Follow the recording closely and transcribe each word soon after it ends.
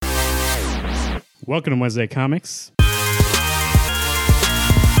Welcome to Wednesday Comics.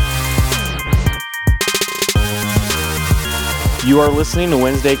 You are listening to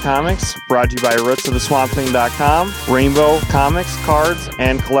Wednesday Comics, brought to you by rootsoftheswampthing.com, Rainbow Comics, Cards,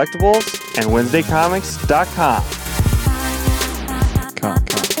 and Collectibles, and WednesdayComics.com.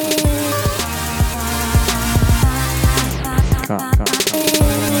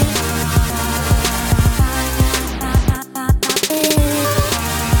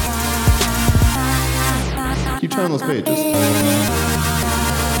 Keep turning those pages.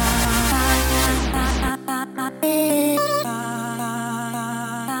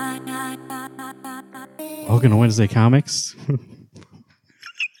 Welcome to Wednesday Comics.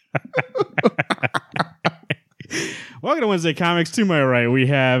 Welcome to Wednesday Comics. To my right, we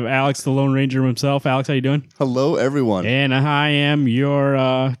have Alex, the Lone Ranger himself. Alex, how you doing? Hello, everyone. And I am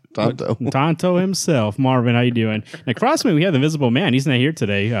your Tonto himself. Marvin, how you doing? And across me, we have the Invisible Man. He's not here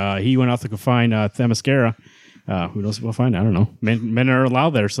today. He went off to go find Themyscira. Who knows if we'll find? I don't know. Men are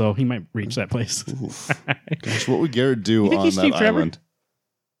allowed there, so he might reach that place. Gosh, what would Garrett do on that Steve Trevor? island?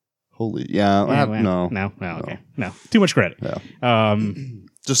 Holy, yeah, no. Okay. No. Too much credit. Yeah.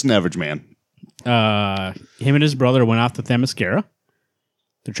 Just an average man. Him and his brother went off to Themyscira.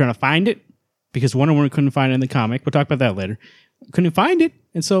 They're trying to find it because one of them couldn't find it in the comic. We'll talk about that later. Couldn't find it,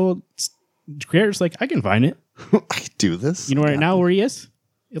 and so Garrett's like, I can find it. I can do this. You know right now where he is?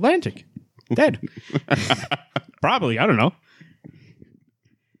 Atlantic. Dead. Probably. I don't know.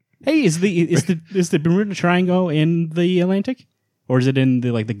 Hey, is the Bermuda Triangle in the Atlantic, or is it in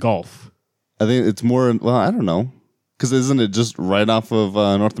the Gulf? I think it's more. Well, I don't know, because isn't it just right off of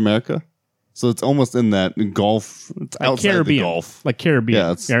North America? So it's almost in that Gulf. It's like outside Caribbean, the Gulf. like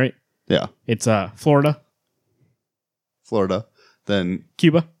Caribbean. Yeah, right. Yeah, it's Florida, then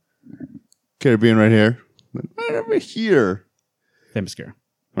Cuba, Caribbean right here, then right over here, Themyscira.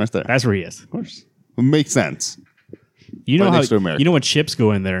 Right there. That's where he is. Of course, it makes sense. You know right how next to America. You know when ships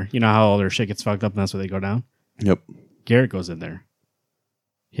go in there. You know how all their shit gets fucked up, and that's where they go down. Yep. Garrett goes in there.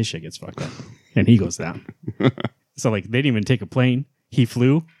 His shit gets fucked up, and he goes down. So they didn't even take a plane. He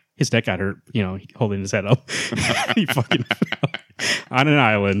flew. His neck got hurt. Holding his head up. He fucking fell on an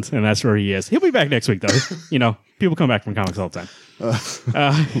island, and that's where he is. He'll be back next week, though. People come back from comics all the time.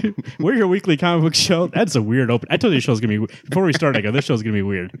 We're your weekly comic book show. That's a weird open. I told you the show's gonna be before we started. I go, this show's gonna be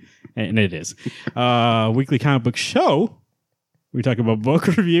weird, and it is. Weekly comic book show. We talk about book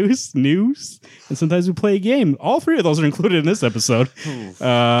reviews, news, and sometimes we play a game. All three of those are included in this episode.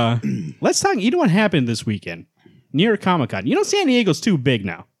 Let's talk. You know what happened this weekend? New York Comic-Con. San Diego's too big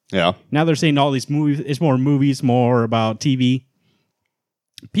now. Yeah. Now they're saying all these movies. It's more movies, more about TV.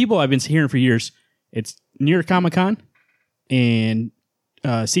 People I've been hearing for years. It's New York Comic-Con and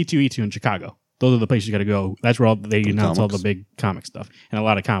C2E2 in Chicago. Those are the places you got to go. That's where they announce all the big comic stuff, and a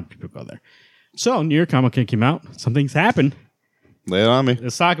lot of comic people go there. So New York Comic-Con came out. Something's happened. Lay it on me.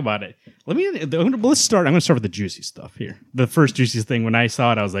 Let's talk about it. Let's start. I'm going to start with the juicy stuff here. The first juicy thing, when I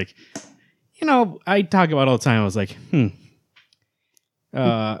saw it, I was like, I talk about it all the time. I was like, every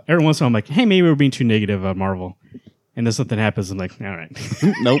once in a while, I'm like, hey, maybe we're being too negative on Marvel. And then something happens, I'm like, all right.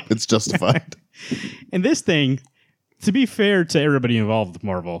 Nope, it's justified. And this thing, to be fair to everybody involved with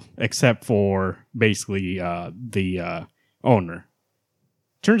Marvel, except for basically the owner,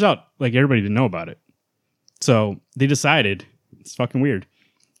 turns out everybody didn't know about it. So they decided, it's fucking weird.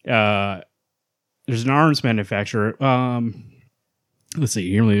 There's an arms manufacturer. Let's see.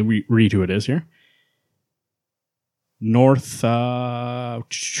 Here, let me read who it is here. North. I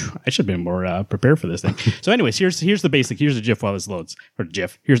should have been more prepared for this thing. So, anyways, here's the basic. Here's the GIF while this loads. Or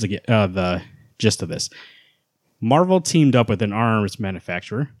GIF. Here's the gist of this. Marvel teamed up with an arms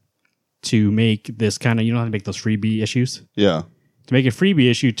manufacturer to make this kind of, how to make those freebie issues. Yeah. To make a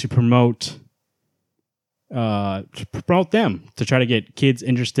freebie issue to promote them, to try to get kids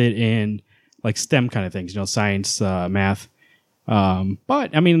interested in STEM kind of things. Science, math.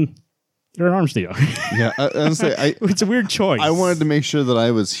 But I mean, they're an arms dealer. Yeah, honestly, it's a weird choice. I wanted to make sure that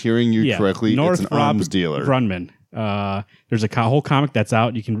I was hearing you correctly. North it's an arms dealer. Grunman. There's a whole comic that's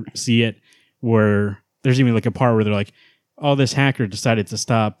out. You can see it where there's even a part where they're like, "Oh, this hacker decided to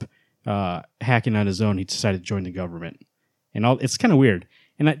stop hacking on his own. He decided to join the government." And it's kind of weird.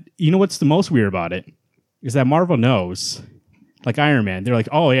 And what's the most weird about it is that Marvel knows, Iron Man. They're like,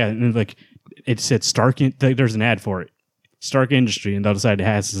 "Oh yeah," and it said Stark. There's an ad for it. Stark Industry, and they'll decide it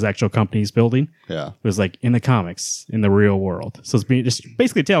has his actual company's building. Yeah. It was in the comics, in the real world. So it's just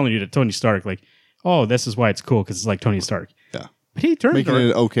basically telling you that Tony Stark, oh, this is why it's cool, because it's like Tony Stark. Yeah. But he turned making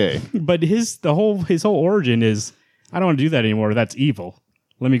it okay. But his whole origin is, I don't want to do that anymore. That's evil.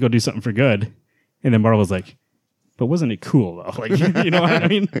 Let me go do something for good. And then Marvel's like, but wasn't it cool though? Like, you know what I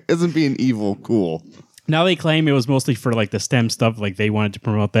mean? Isn't being evil cool? Now they claim it was mostly for like the STEM stuff, like they wanted to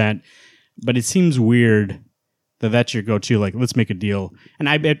promote that, but it seems weird that that's your go-to. Like, let's make a deal, and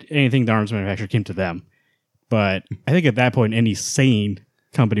I bet anything the arms manufacturer came to them. But I think at that point, any sane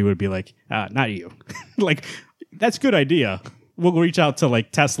company would be like, not you. Like, that's a good idea. We'll reach out to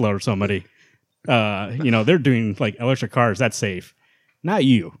like Tesla or somebody. They're doing like electric cars. That's safe. Not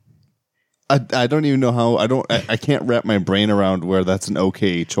you. I don't even know how. I can't wrap my brain around where that's an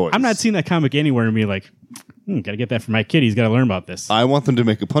okay choice. I'm not seeing that comic anywhere and be like, gotta get that for my kid. He's got to learn about this. I want them to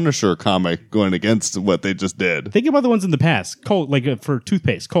make a Punisher comic going against what they just did. Think about the ones in the past. For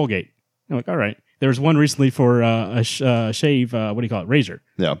toothpaste, Colgate. I'm like, all right. There was one recently for a shave. What do you call it? Razor.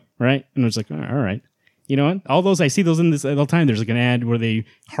 Yeah. Right. And it's like, all right. You know what? All those I see those in this all the time. There's like an ad where they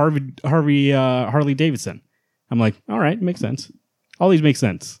Harley Davidson. I'm like, all right, makes sense. All these make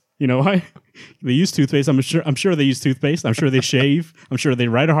sense. You know why? They use toothpaste. I'm sure they use toothpaste. I'm sure they shave. I'm sure they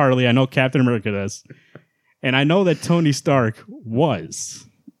ride a Harley. I know Captain America does. And I know that Tony Stark was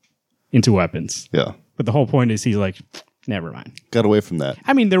into weapons. Yeah. But the whole point is he's like, never mind. Got away from that.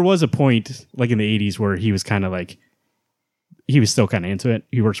 I mean, there was a point like in the 80s where he was kind of like, he was still kind of into it.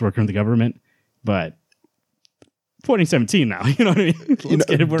 He working with the government. But 2017 now, you know what I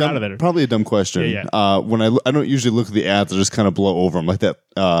mean? We're out of there. Probably a dumb question. Yeah. When I don't usually look at the ads, I just kind of blow over them like that.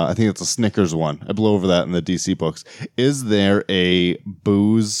 I think it's a Snickers one. I blow over that in the DC books. Is there a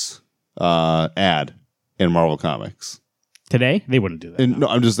booze ad in Marvel Comics today? They wouldn't do that. No,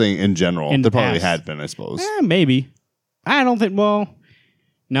 I'm just saying in general. In there the probably past. had been, I suppose. Maybe. I don't think. Well,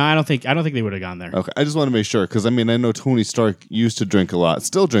 no, I don't think they would have gone there. Okay, I just want to make sure because I know Tony Stark used to drink a lot,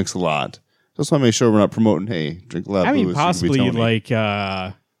 still drinks a lot. Just want to make sure we're not promoting, hey, drink a lot of booze. I mean, possibly like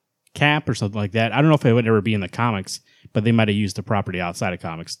Cap or something like that. I don't know if it would ever be in the comics, but they might have used the property outside of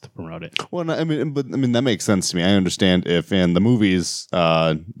comics to promote it. Well, no, I mean, that makes sense to me. I understand if in the movies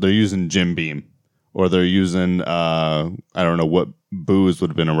they're using Jim Beam or they're using I don't know what booze would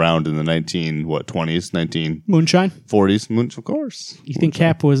have been around in the 20s, Moonshine. 40s, of course. You think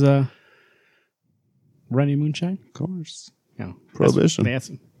Cap was running moonshine? Of course. No, Prohibition.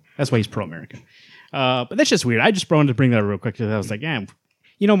 That's why he's pro-America. But that's just weird. I just wanted to bring that up real quick because I was like,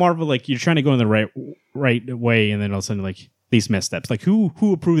 Marvel, like you're trying to go in the right way, and then all of a sudden, like these missteps. Like who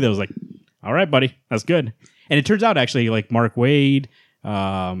approved that? Was like, all right, buddy, that's good. And it turns out actually, like Mark Waid,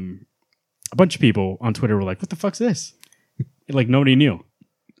 a bunch of people on Twitter were like, what the fuck's this? Like nobody knew.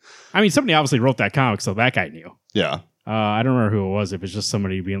 I mean, somebody obviously wrote that comic, so that guy knew. Yeah. I don't remember who it was. If it's just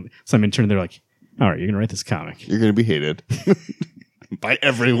somebody some intern, they're like, all right, you're gonna write this comic. You're gonna be hated. By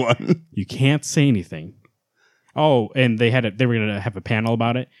everyone. You can't say anything. Oh, and they were going to have a panel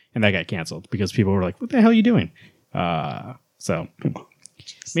about it, and that got canceled because people were like, what the hell are you doing? So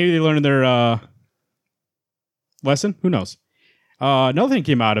maybe they learned their lesson. Who knows? Another thing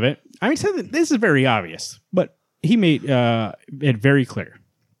came out of it. I mean, this is very obvious, but he made it very clear.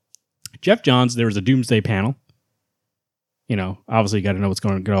 Jeff Johns, there was a Doomsday panel. You know, obviously you got to know what's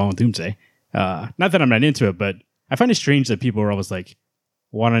going on with Doomsday. Not that I'm not into it, but I find it strange that people are always like,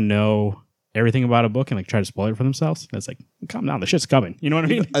 want to know everything about a book and like try to spoil it for themselves. That's like, calm down, the shit's coming. You know what I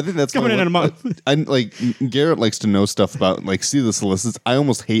mean? I think that's coming in a month. I like Garrett likes to know stuff about like see the solicits. I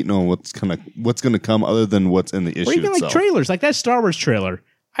almost hate knowing what's gonna come other than what's in the issue. Or even itself. like trailers, like that Star Wars trailer.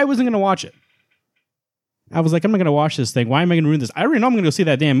 I wasn't gonna watch it. I was like, I'm not gonna watch this thing. Why am I gonna ruin this? I already know I'm gonna go see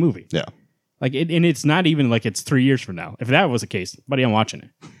that damn movie. Yeah. Like and it's not even like it's 3 years from now. If that was the case, buddy, I'm watching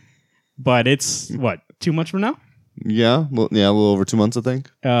it. But it's what, 2 months from now? Yeah, a little over 2 months, I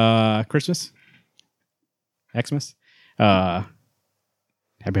think. Christmas, Xmas,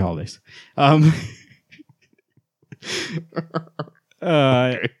 happy holidays. But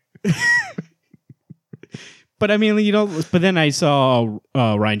I mean, but then I saw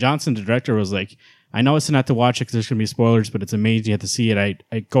Ryan Johnson, the director, was like, I know it's not to watch it because there's going to be spoilers, but it's amazing you have to see it.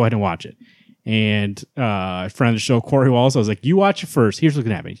 I go ahead and watch it. And a friend of the show, Corey Walls, I was like, you watch it first. Here's what's going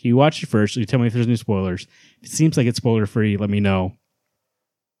to happen. You watch it first. You tell me if there's any spoilers. If it seems like it's spoiler free, let me know.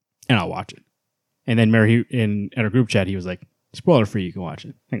 And I'll watch it. And then Mary, in our group chat, he was like, spoiler free, you can watch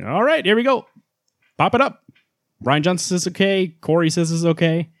it. I go, all right, here we go. Pop it up. Ryan Johnson says it's okay. Corey says it's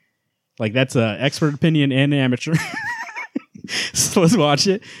okay. Like, that's an expert opinion and an amateur. So let's watch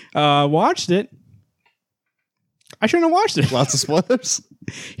it. Watched it. I shouldn't have watched it. Lots of spoilers.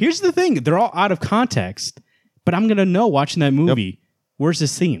 Here's the thing. They're all out of context, but I'm going to know watching that movie. Yep. Where's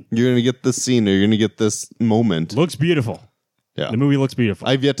this scene? You're going to get this scene or you're going to get this moment. Looks beautiful. Yeah. The movie looks beautiful.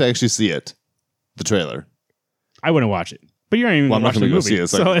 I've yet to actually see it. The trailer. I wouldn't watch it. But you're not even going to watch the movie. See it,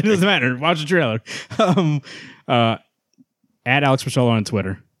 so it doesn't matter. Watch the trailer. Add Alex Porcello on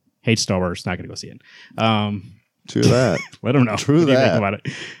Twitter. Hates Star Wars. Not going to go see it. True that. Let them know. True what do you that. think about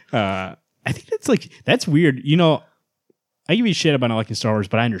it. I think that's weird. I give you shit about not liking Star Wars,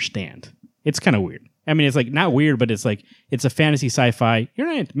 but I understand. It's kind of weird. I mean, it's like not weird, but it's like it's a fantasy sci-fi.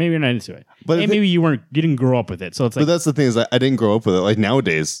 Maybe you're not into it, But and maybe you didn't grow up with it. So it's like. But that's the thing is, I didn't grow up with it. Like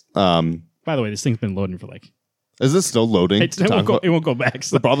nowadays. By the way, this thing's been loading for like. Is this still loading? It won't go back.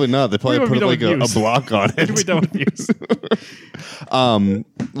 So. Probably not. They probably put like a block on it. We done with views.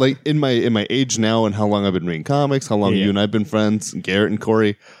 Like in my age now and how long I've been reading comics, how long you and I've been friends, Garrett and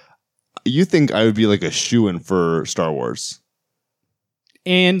Corey. You think I would be like a shoo-in for Star Wars?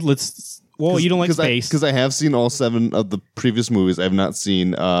 And you don't like space. Because I have seen all 7 of the previous movies. I have not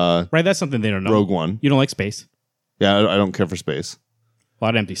seen right, that's something they don't know. Rogue One. You don't like space? Yeah, I don't care for space. A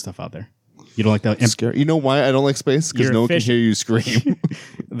lot of empty stuff out there. You don't like that? Scary. You know why I don't like space? Because no one can hear you scream.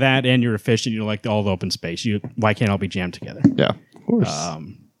 That and you're efficient. You don't like all the open space. Why can't it all be jammed together? Yeah, of course. I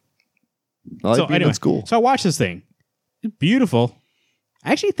like being in school. So I watched this thing. It's beautiful.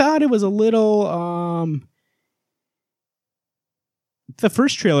 I actually thought it was a little... the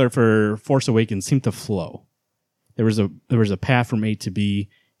first trailer for Force Awakens seemed to flow. There was a path from A to B.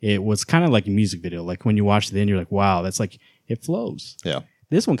 It was kind of like a music video. Like when you watch the end, you're like, wow, that's like, it flows. Yeah.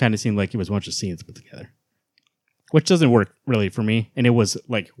 This one kind of seemed like it was a bunch of scenes put together, which doesn't work really for me. And it was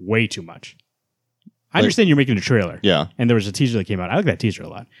like way too much. I understand you're making a trailer. Yeah. And there was a teaser that came out. I like that teaser a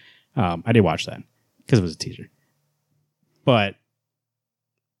lot. I did watch that because it was a teaser. But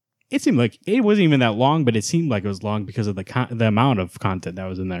it seemed like it wasn't even that long, but it seemed like it was long because of the amount of content that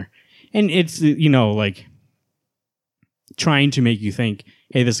was in there. And it's, like trying to make you think,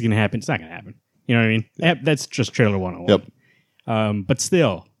 hey, this is going to happen. It's not going to happen. You know what I mean? Yeah. That's just trailer 101. Yep. But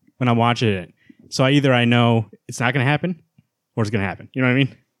still, when I'm watching it, so either I know it's not going to happen or it's going to happen. You know what I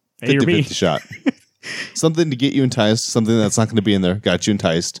mean? 50-50 shot. Something to get you enticed, something that's not going to be in there, got you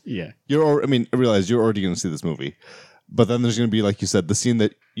enticed. Yeah. I realize you're already going to see this movie. But then there's going to be, like you said, the scene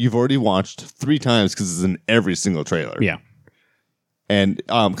that you've already watched 3 times because it's in every single trailer. Yeah. And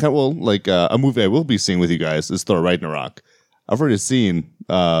a movie I will be seeing with you guys is Thor Ragnarok. I've already seen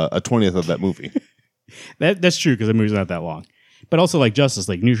a 20th of that movie. That's true because the movie's not that long. But also like Justice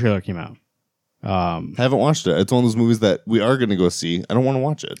League, new trailer came out. Haven't watched it. It's one of those movies that we are going to go see. I don't want to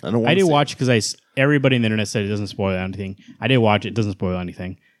watch it. I did watch it because everybody on the internet said it doesn't spoil anything. I did watch it. It doesn't spoil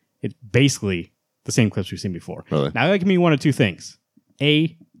anything. It's basically the same clips we've seen before. Really? Now, that can mean one of 2 things.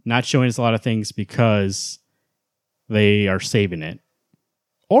 A, not showing us a lot of things because they are saving it.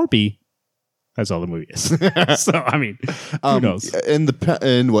 Or B, that's all the movie is. So, I mean, who knows? In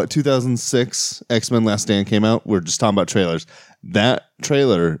 2006, X-Men Last Stand came out. We're just talking about trailers. That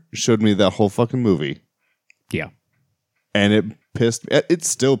trailer showed me that whole fucking movie. Yeah. And it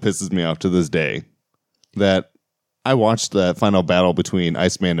still pisses me off to this day that I watched that final battle between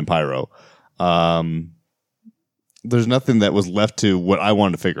Iceman and Pyro. There's nothing that was left to what I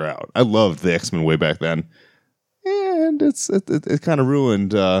wanted to figure out. I loved the X-Men way back then. And it kind of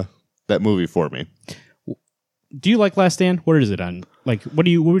ruined that movie for me. Do you like Last Stand? What is it on? Like, what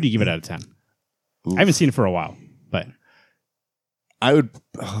would you give it out of 10? Oof. I haven't seen it for a while, but I would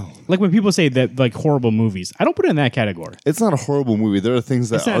like when people say that like horrible movies. I don't put it in that category. It's not a horrible movie. There are things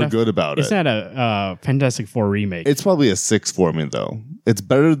that are good about it. It's not a Fantastic Four remake. It's probably a 6 for me though. It's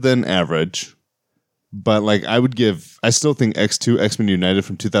better than average. But like I still think X2, X-Men United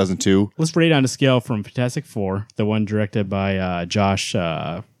from 2002. Let's rate on a scale from Fantastic Four, the one directed by Josh,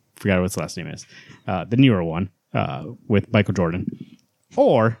 forgot what his last name is, the newer one with Michael Jordan,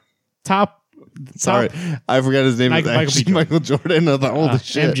 or top. Sorry, I forgot his name. Michael Jordan. I thought, holy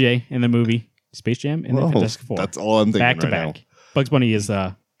shit. MJ in the movie Space Jam and the Fantastic Four. That's all I'm thinking back to right back. now. Bugs Bunny is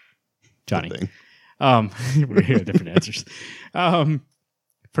Johnny. We're hearing different answers.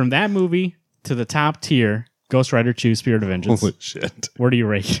 From that movie to the top tier, Ghost Rider 2: Spirit of Vengeance. Holy shit! Where do you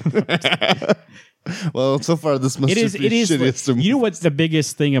rate? Well, so far this must be shittiest. Like, you know what's the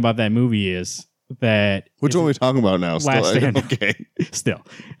biggest thing about that movie is that which one are we talking about now? Last Stand. Okay. Still,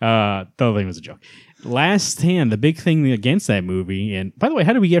 the other thing was a joke. Last Stand. The big thing against that movie, and by the way,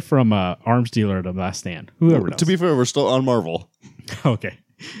 how did we get from arms dealer to Last Stand? Whoever knows. To be fair, we're still on Marvel. Okay.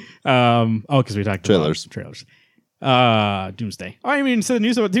 Because we talked trailers. About trailers. Doomsday. Oh, I mean, instead of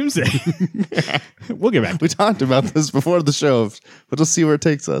news about Doomsday. We'll get back. We talked about this before the show, but we'll see where it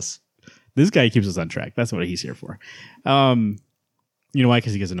takes us. This guy keeps us on track. That's what he's here for. You know why?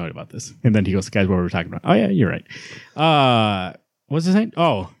 Because he gets annoyed about this. And then he goes, guys, what were we talking about? Oh, yeah, you're right. What's his name?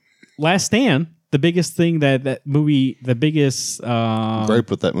 Oh, Last Stand. The biggest thing that movie, the biggest... gripe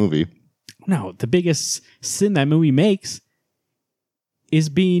with that movie. No, the biggest sin that movie makes is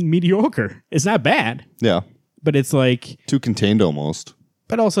being mediocre. It's not bad. Yeah. But it's like... too contained almost.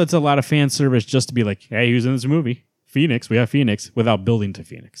 But also, it's a lot of fan service just to be like, hey, who's in this movie? Phoenix. We have Phoenix without building to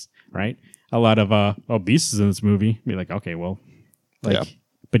Phoenix, right? A lot of, Beast is in this movie. Be like, okay, well, like,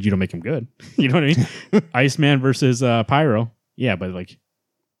 but you don't make him good. You know what I mean? Iceman versus Pyro. Yeah, but like,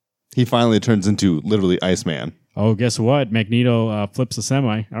 he finally turns into literally Iceman. Oh, guess what? Magneto flips a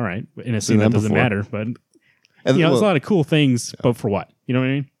semi. All right, in a scene that doesn't matter, but there's a lot of cool things. But for what? You know what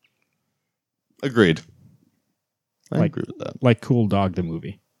I mean? Agreed. I agree with that. Like Cool Dog the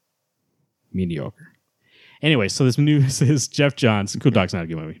movie, mediocre. Anyway, so this news is Jeff Johns. Cool Dog's not a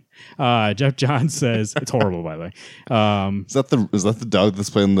good movie. Jeff Johns says it's horrible. By the way, is that the dog that's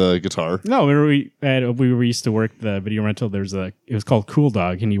playing the guitar? No, we used to work the video rental. It was called Cool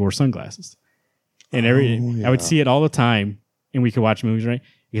Dog, and he wore sunglasses. And I would see it all the time, and we could watch movies, right?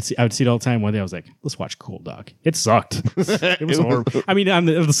 I would see it all the time. One day I was like, let's watch Cool Dog. It sucked. It was horrible. I mean, on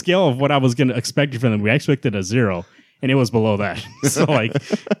the scale of what I was going to expect from them, we expected a 0, and it was below that. So, like,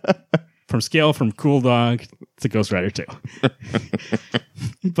 from Cool Dog to Ghost Rider 2.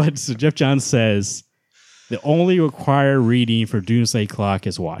 But so Jeff Johns says, the only required reading for Doomsday Clock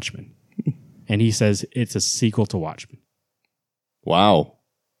is Watchmen. And he says it's a sequel to Watchmen. Wow.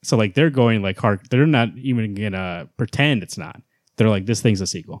 So, like, they're going, like, hard. They're not even going to pretend it's not. They're like, this thing's a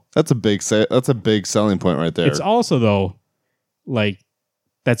sequel. That's a big selling point right there. It's also, though, like,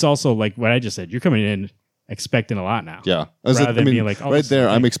 that's also, like, what I just said. You're coming in expecting a lot now. Yeah. Being like, right there,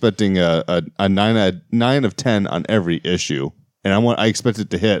 I'm expecting a 9 of 10 on every issue. And I expect it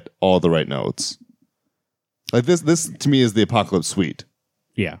to hit all the right notes. Like, this to me is the Apocalypse Suite.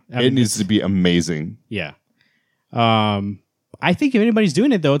 Yeah. It needs to be amazing. Yeah. I think if anybody's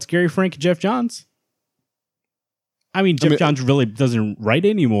doing it, though, it's Gary Frank and Jeff Johns. I mean, Jeff Johns really doesn't write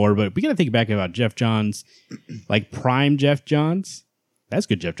anymore, but we got to think back about Jeff Johns, like prime Jeff Johns. That's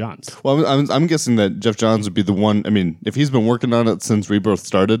good Jeff Johns. Well, I'm guessing that Jeff Johns would be the one. I mean, if he's been working on it since Rebirth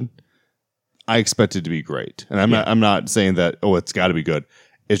started, I expect it to be great. And I'm not saying that, it's got to be good.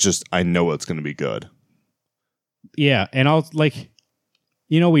 It's just, I know it's going to be good. Yeah. And I'll, like,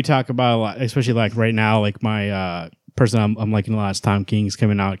 we talk about a lot, especially like right now, like my person I'm liking a lot is Tom King's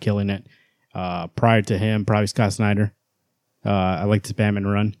coming out, killing it. Prior to him, probably Scott Snyder. I liked his Batman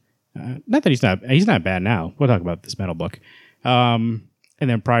run. Not that he's not bad now. We'll talk about this metal book. And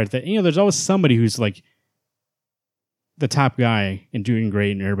then prior to that, there's always somebody who's like the top guy and doing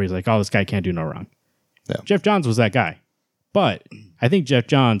great, and everybody's like, oh, this guy can't do no wrong. Yeah. Jeff Johns was that guy. But I think Jeff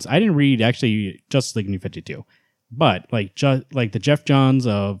Johns, I didn't read actually Justice League New 52, but like the Jeff Johns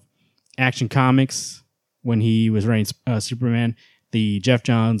of Action Comics when he was writing Superman, the Jeff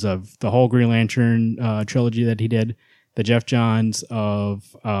Johns of the whole Green Lantern trilogy that he did, the Jeff Johns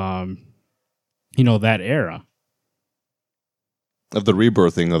of, that era. Of the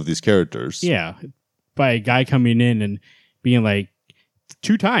rebirthing of these characters. Yeah. By a guy coming in and being like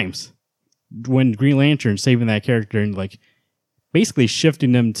 2 times when Green Lantern saving that character and like basically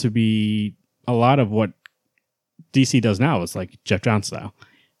shifting them to be a lot of what DC does now. It's like Jeff Johns style.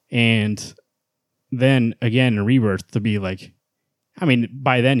 And then again in Rebirth to be like, I mean,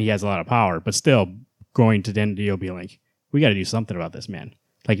 by then he has a lot of power, but still going to Dendio being like, we got to do something about this, man.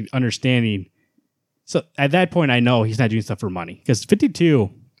 Like understanding. So at that point, I know he's not doing stuff for money because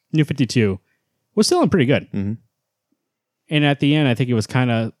New 52 was still pretty good. Mm-hmm. And at the end, I think it was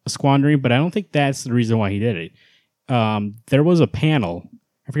kind of squandering, but I don't think that's the reason why he did it. There was a panel.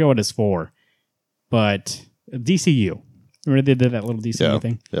 I forget what it's for, but DCU. Remember they did that little DCU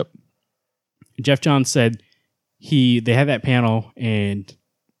thing? Yep. Jeff Johns said they had that panel and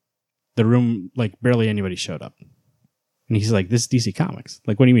the room, like barely anybody showed up. And he's like, this is DC Comics.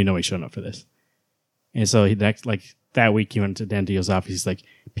 Like, what do you mean nobody showed up for this? And so that week he went to Dan Dio's office. He's like,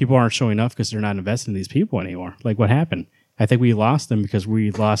 people aren't showing up because they're not investing in these people anymore. Like, what happened? I think we lost them because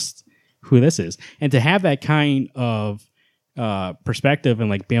we lost who this is. And to have that kind of perspective and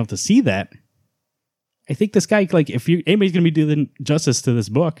like being able to see that, I think this guy, like, if anybody's going to be doing justice to this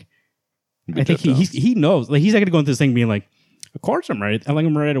book, I think he knows. Like, he's not going to go into this thing being like, of course I'm ready.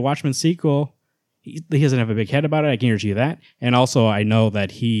 I'm ready to Watchmen sequel. He doesn't have a big head about it. I can guarantee you that. And also, I know that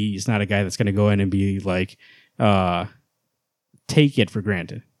he's not a guy that's going to go in and be like, take it for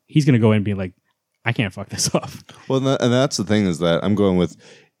granted. He's going to go in and be like, I can't fuck this up. Well, and that's the thing is that I'm going with,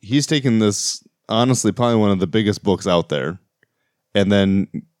 he's taken this, honestly, probably one of the biggest books out there. And then,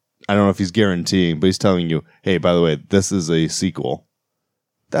 I don't know if he's guaranteeing, but he's telling you, hey, by the way, this is a sequel.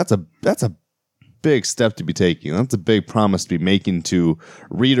 That's a big step to be taking. That's a big promise to be making to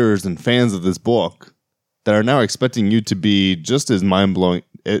readers and fans of this book that are now expecting you to be just as mind-blowing,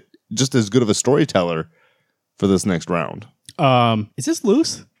 just as good of a storyteller for this next round. Is this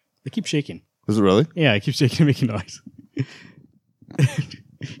loose? They keep shaking. Is it really? Yeah, it keeps shaking and making noise.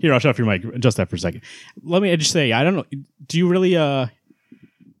 Here, I'll shut off your mic. Adjust that for a second. Let me just say, I don't know. Do you really? Oh,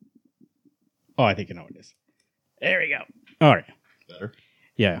 I think you know what it is. There we go. All right. Better.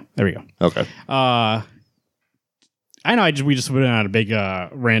 Yeah. There we go. Okay. I know. We just went on a big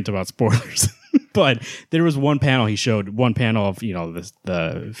rant about spoilers, but there was one panel he showed. One panel of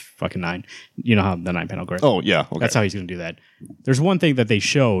the fucking 9. You know how the 9 panel goes. Oh yeah. Okay. That's how he's going to do that. There's one thing that they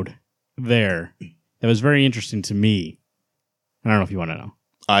showed there that was very interesting to me. I don't know if you want to know.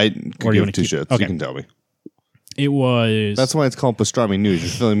 I could give 2 shits. Okay. You can tell me. It was... That's why it's called pastrami news.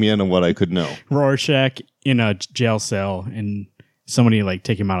 You're filling me in on what I could know. Rorschach in a jail cell and somebody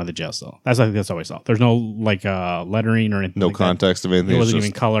take him out of the jail cell. I think that's all I saw. There's no lettering or anything. No context of anything. It wasn't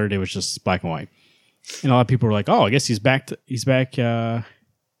even colored. It was just black and white. And a lot of people were like, "Oh, I guess he's back. He's back.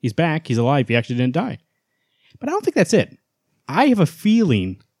 He's back. He's alive. He actually didn't die." But I don't think that's it. I have a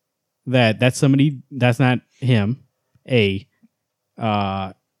feeling that that's somebody that's not him.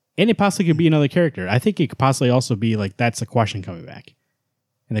 And it possibly could be another character. I think it could possibly also be that's a question coming back.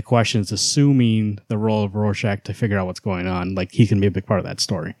 And the question is assuming the role of Rorschach to figure out what's going on. He can be a big part of that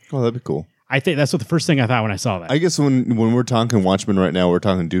story. Oh, that'd be cool. I think that's what the first thing I thought when I saw that. I guess when we're talking Watchmen right now, we're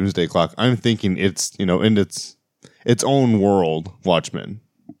talking Doomsday Clock. I'm thinking it's, in its own world, Watchmen.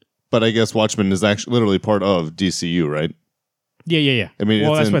 But I guess Watchmen is actually literally part of DCU, right? Yeah. I mean,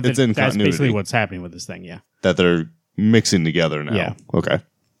 well, it's in that's continuity. basically what's happening with this thing, yeah. That they're mixing together now. Yeah. Okay.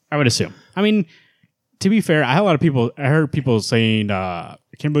 I would assume. I mean, to be fair, I heard people saying, I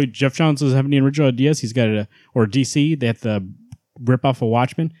can't believe Jeff Johns doesn't have any original ideas. He's got or DC, they have to rip off a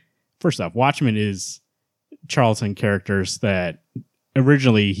Watchmen. First off, Watchmen is Charlton characters that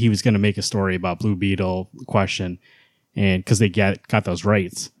originally he was going to make a story about Blue Beetle question, and because they got those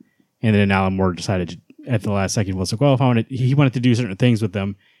rights. And then Alan Moore decided at the last second, was like, well, he wanted to do certain things with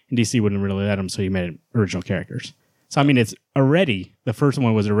them, and DC wouldn't really let him, so he made original characters. So, I mean, it's already, the first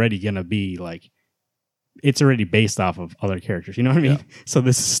one was already going to be it's already based off of other characters. You know what I mean? Yeah. So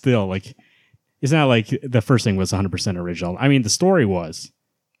this is still it's not like the first thing was 100% original. I mean, the story was.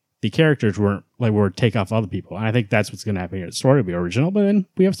 The characters weren't were take off other people. And I think that's what's going to happen here. The story will be original, but then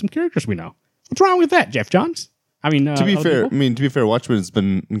we have some characters we know. What's wrong with that, Jeff Johns? I mean, to be fair, Watchmen has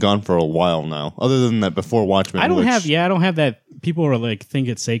been gone for a while now. Other than that, before Watchmen, I don't have that. People are think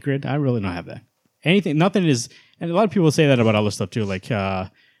it's sacred. I really don't have that. Nothing is, and a lot of people say that about other stuff too.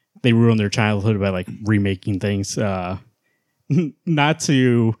 They ruin their childhood by remaking things, not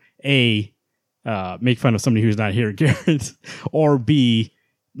to make fun of somebody who's not here, Garrett, or B,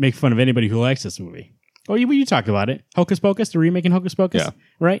 make fun of anybody who likes this movie. Oh, you talked about it. Hocus Pocus, the remake in Hocus Pocus, yeah,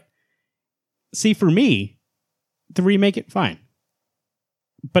 right? See, for me, to remake it, fine.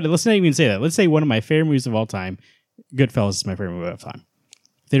 But let's not even say that. Let's say one of my favorite movies of all time, Goodfellas is my favorite movie of all time.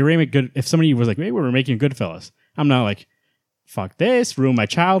 If somebody was like, hey, we're remaking Goodfellas, I'm not fuck this, ruin my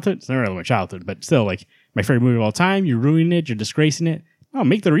childhood. It's not really my childhood, but still, my favorite movie of all time, you're ruining it, you're disgracing it. Oh,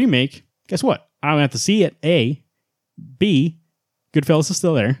 make the remake. Guess what? I don't have to see it, A. B, Goodfellas is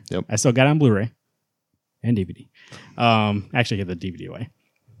still there. Yep. I still got it on Blu-ray and DVD. Actually, get the DVD away.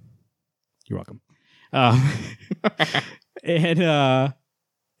 You're welcome.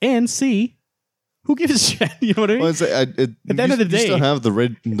 And C, who gives a shit? You know what I mean? Well, at the end of the day, you still have the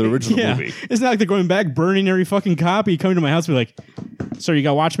original movie. It's not like they're going back, burning every fucking copy, coming to my house and be like, sir, you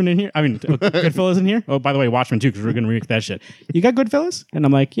got Watchmen in here? I mean, Goodfellas in here? Oh, by the way, Watchmen too, because we're going to remake that shit. You got Goodfellas? And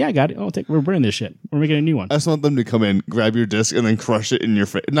I'm like, yeah, I got it. We're burning this shit. We're making a new one. I just want them to come in, grab your disc, and then crush it in your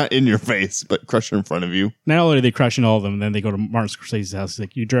face. Not in your face, but crush it in front of you. Not only are they crushing all of them, then they go to Martin Scorsese's house. He's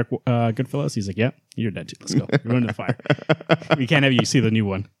like, you direct Goodfellas? He's like, yeah, you're dead too. Let's go. We're going to the fire. We can't have you see the new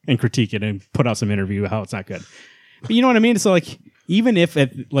one and critique it and put out some interview how it's not good. But you know what I mean? So even if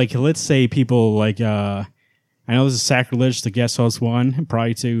let's say people I know this is sacrilege to guest host one,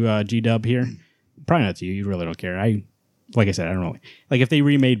 probably to G-Dub here. Probably not to you. You really don't care. Like I said, I don't really. If they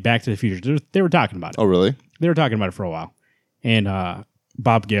remade Back to the Future, they were talking about it. Oh, really? They were talking about it for a while. And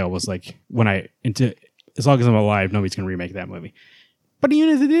Bob Gale was like, as long as I'm alive, nobody's going to remake that movie. But even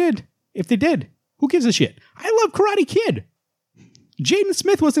if they did, who gives a shit? I love Karate Kid. Jaden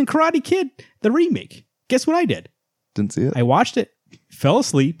Smith was in Karate Kid, the remake. Guess what I did? Didn't see it. I watched it, fell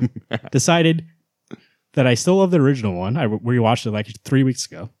asleep, decided that I still love the original one. I rewatched it 3 weeks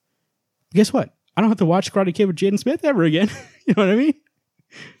ago. Guess what? I don't have to watch Karate Kid with Jaden Smith ever again. You know what I mean?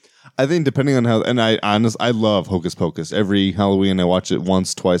 I think depending on how, and I love Hocus Pocus. Every Halloween I watch it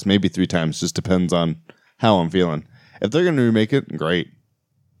once, twice, maybe 3 times. Just depends on how I'm feeling. If they're going to remake it, great.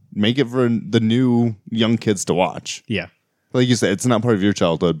 Make it for the new young kids to watch. Yeah. Like you said, it's not part of your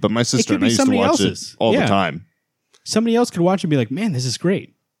childhood, but my sister and I used to watch it all the time. Somebody else could watch it and be like, man, this is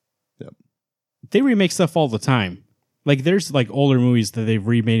great. Yep. They remake stuff all the time. Like there's like older movies that they've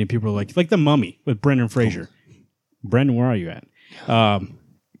remade and people are like The Mummy with Brendan Fraser. Brendan, where are you at?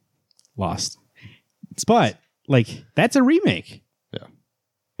 Lost. But like that's a remake. Yeah.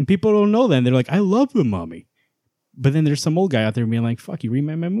 And people don't know that. And they're like, I love The Mummy. But then there's some old guy out there being like, fuck, you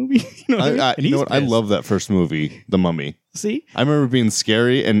remade my movie? You know what I mean? I love that first movie, The Mummy. See? I remember being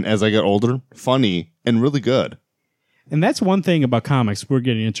scary, and as I got older, funny and really good. And that's one thing about comics we're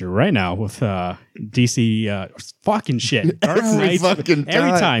getting into right now with DC fucking shit. Dark Knights.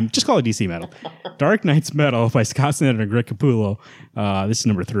 Every time. Just call it DC Metal. Dark Knight's Metal by Scott Snyder and Greg Capullo. This is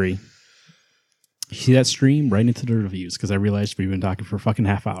number 3. You see that stream right into the reviews because I realized we've been talking for a fucking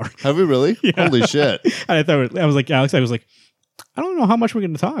half hour. Have we really? Yeah. Holy shit. And I was like, Alex, I don't know how much we're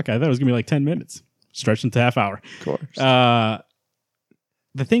going to talk. I thought it was going to be like 10 minutes. Stretched into half hour. Of course.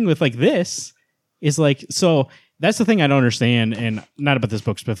 The thing with like this is like, so that's the thing I don't understand, and not about this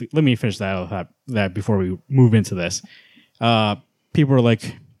book specifically. Let me finish that before we move into this. People are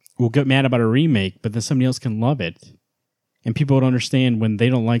like, we'll get mad about a remake, but then somebody else can love it. And people don't understand when they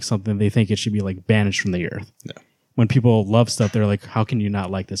don't like something, they think it should be like banished from the earth. No. When people love stuff, they're like, how can you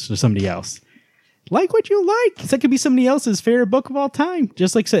not like this for somebody else? Like what you like. That could be somebody else's favorite book of all time.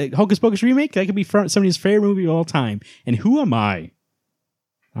 Just like say, Hocus Pocus remake, that could be somebody's favorite movie of all time. And who am I?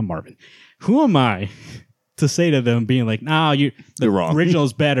 I'm Marvin. Who am I to say to them being like, nah, you're wrong. Original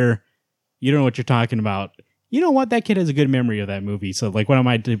is better. You don't know what you're talking about. You know what? That kid has a good memory of that movie. So like, what am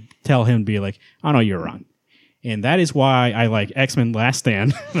I to tell him? Be like, oh no, you're wrong. And that is why I like X-Men Last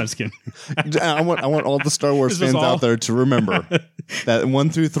Stand. I'm just kidding. I want all the Star Wars fans out there to remember that 1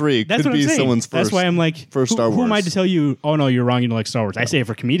 through 3 could be someone's first. That's why I'm like, first Star Wars. Who am I to tell you, oh no, you're wrong, you don't like Star Wars? I say it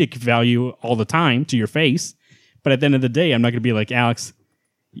for comedic value all the time to your face. But at the end of the day, I'm not going to be like, Alex,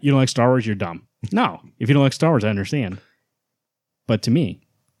 you don't like Star Wars, you're dumb. No. If you don't like Star Wars, I understand. But to me,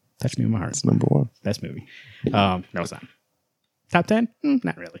 touched me in my heart. It's number 1. Best movie. No, it's not. Top 10?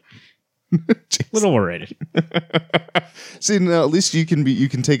 Not really. Little overrated. See, now at least you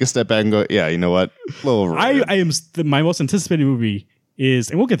can take a step back and go, yeah, you know what? Little overrated. My most anticipated movie is,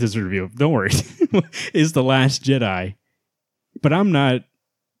 and we'll get this review, don't worry, is The Last Jedi. But I'm not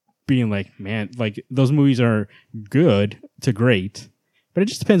being like, man, like those movies are good to great, but it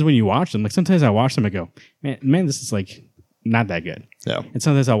just depends when you watch them. Like sometimes I watch them and go, man, this is like not that good. Yeah. And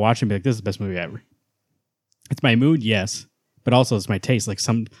sometimes I'll watch them and be like, this is the best movie ever. It's my mood, yes. But also it's my taste. Like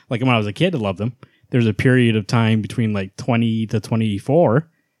when I was a kid, I loved them. There's a period of time between like 20 to 24,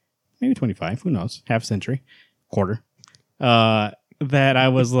 maybe 25, who knows, half a century, quarter, that I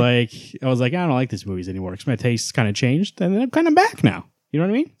was like, I don't like these movies anymore because my tastes kind of changed, and then I'm kind of back now. You know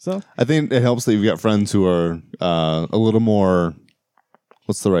what I mean? So I think it helps that you've got friends who are a little more,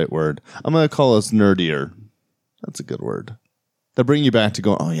 what's the right word? I'm going to call us nerdier. That's a good word. That bring you back to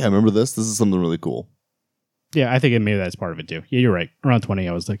going, oh yeah, remember this? This is something really cool. Yeah, I think maybe that's part of it too. Yeah, you're right. Around 20,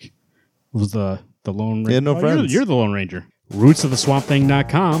 I was like, was the Lone Ranger. Yeah, no friends. You're the Lone Ranger.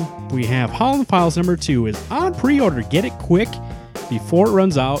 RootsOfTheSwampThing.com. We have Holland Files number 2 is on pre-order. Get it quick before it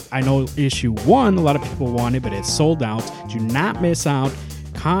runs out. I know issue 1, a lot of people want it, but it's sold out. Do not miss out.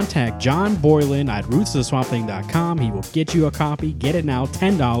 Contact John Boylan at RootsOfTheSwampThing.com. He will get you a copy. Get it now,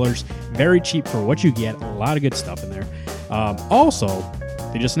 $10. Very cheap for what you get. A lot of good stuff in there. Also,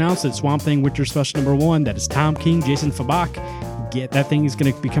 they just announced that Swamp Thing Winter Special number 1. That is Tom King, Jason Fabak. Get that thing is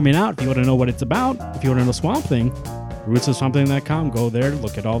going to be coming out. If you want to know what it's about, if you want to know Swamp Thing, rootsofswampthing.com. Go there,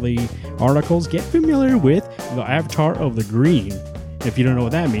 look at all the articles, get familiar with the Avatar of the Green. If you don't know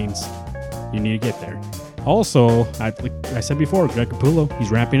what that means, you need to get there. Also, like I said before, Greg Capullo,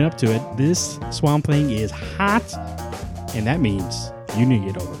 he's wrapping up to it. This Swamp Thing is hot, and that means you need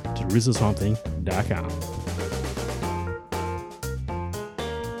to get over to rootsofswampthing.com.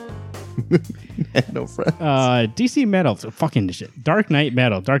 No friends. DC Metal, fucking shit. Dark Knight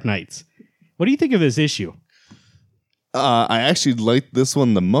Metal, Dark Knights. What do you think of this issue? I actually liked this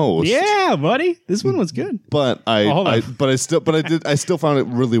one the most. Yeah, buddy, this one was good. But I still found it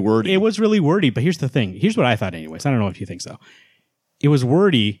really wordy. It was really wordy, but here's the thing. Here's what I thought, anyways. I don't know if you think so. It was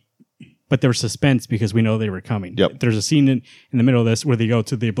wordy, but there was suspense because we know they were coming. Yep. There's a scene in the middle of this where they go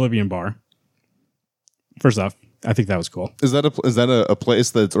to the Oblivion Bar. First off, I think that was cool. Is that a place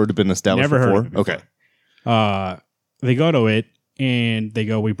that's already been established Never before? Heard of it before. Okay. They go to it and they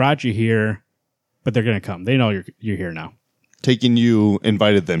go, "We brought you here, but they're gonna come. They know you're here now."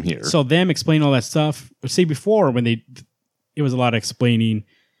 Invited them here. So them explain all that stuff. See, before when it was a lot of explaining.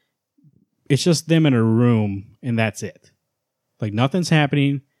 It's just them in a room and that's it. Like nothing's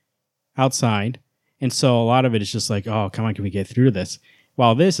happening outside, and so a lot of it is just like, "Oh, come on, can we get through this?"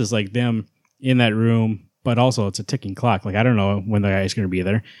 While this is like them in that room but also it's a ticking clock. Like I don't know when the guy's going to be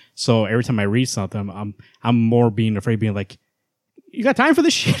there. So every time I read something, I'm more being afraid, being like, "You got time for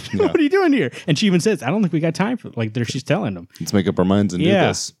this shit? Yeah. What are you doing here?" And she even says, "I don't think we got time for." Like she's telling them, Let's make up our minds and do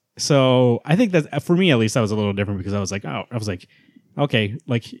this. So I think that for me at least, that was a little different because I was like, okay,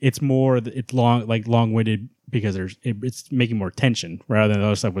 like it's long-winded because it's making more tension rather than the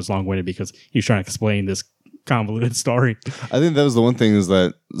other stuff was long-winded because he was trying to explain this convoluted story. I think that was the one thing is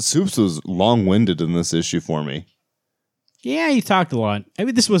that Soups was long-winded in this issue for me. Yeah, he talked a lot. I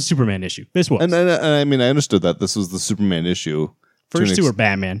mean, this was a Superman issue. This was. And I mean, I understood that this was the Superman issue. First two were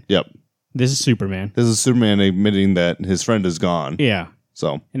Batman. Yep. This is Superman. This is Superman admitting that his friend is gone. Yeah.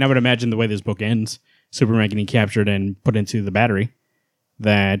 So. And I would imagine the way this book ends, Superman getting captured and put into the battery,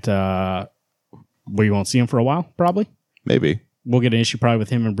 that we won't see him for a while, probably. Maybe. We'll get an issue probably with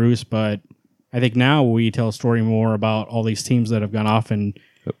him and Bruce, but I think now we tell a story more about all these teams that have gone off and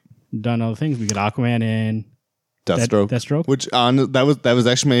done other things. We get Aquaman and Deathstroke. Which that was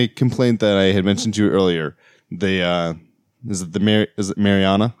actually my complaint that I had mentioned to you earlier. Is it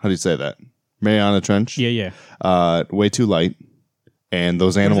Mariana? How do you say that? Mariana Trench? Yeah. Way too light. And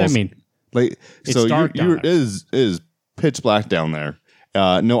those animals. What does that mean? Like It's so dark down it is pitch black down there.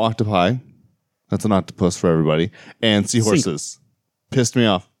 No octopi. That's an octopus for everybody. And seahorses. Pissed me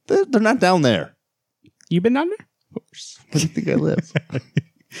off. They're not down there. You been down there? Where do you think I live?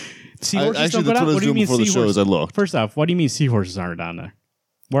 Seahorses Actually, don't go that's down? what I was What do you doing mean before the show seahorses? is I looked. First off, what do you mean seahorses aren't down there?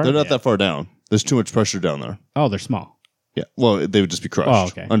 Where They're are not they that at? far down. There's too much pressure down there. Oh, they're small. Yeah. Well, they would just be crushed. Oh,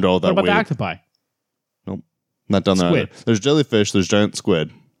 okay. Under all that What about weight. the octopi? Nope. Not down there Squid. either. There's jellyfish. There's giant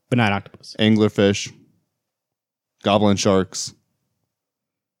squid. But not octopus. Anglerfish. Goblin sharks.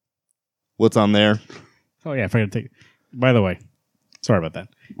 What's on there? Oh, yeah. I forgot to take. By the way, sorry about that.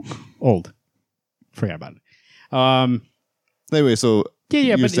 Old. Forgot about it. Anyway, so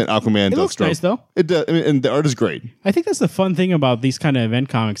Yeah, you but said Aquaman, it looks Deathstroke. nice, though. It does. I mean, and the art is great. I think that's the fun thing about these kind of event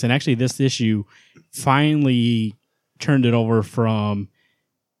comics. And actually, this issue finally turned it over from,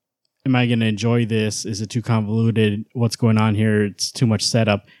 am I going to enjoy this? Is it too convoluted? What's going on here? It's too much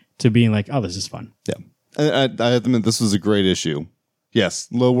setup, to being like, oh, this is fun. Yeah. I have to admit, this was a great issue. Yes,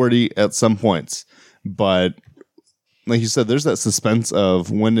 low wordy at some points. But like you said, there's that suspense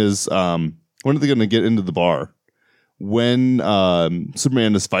of when are they going to get into the bar? When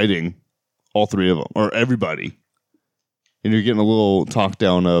Superman is fighting all three of them, or everybody. And you're getting a little talk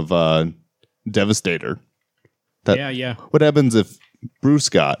down of Devastator. Yeah. What happens if Bruce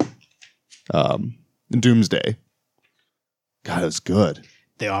got Doomsday? God, it was good.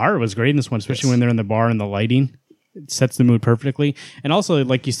 The art was great in this one, especially when they're in the bar and the lighting. It sets the mood perfectly. And also,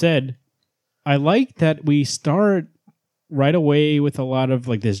 like you said, I like that we start right away with a lot of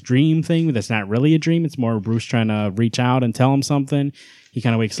like this dream thing that's not really a dream. It's more Bruce trying to reach out and tell him something. He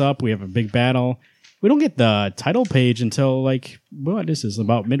kind of wakes up. We have a big battle. We don't get the title page until like, what this is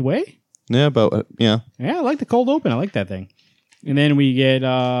about midway? Yeah, Yeah, I like the cold open. I like that thing. And then we get,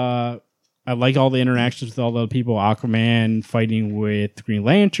 I like all the interactions with all the people. Aquaman fighting with Green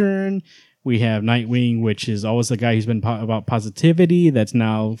Lantern. We have Nightwing, which is always the guy who's been about positivity. That's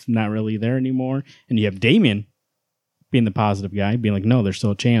now not really there anymore. And you have Damian being the positive guy, being like, no, there's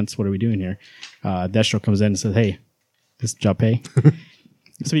still a chance. What are we doing here? Deathstroke comes in and says, hey, this job pay.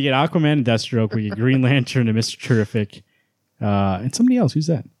 So we get Aquaman and Deathstroke. We get Green Lantern and Mr. Terrific. And somebody else. Who's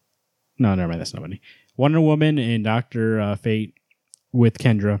that? No, never mind. That's nobody. Wonder Woman and Dr. Fate with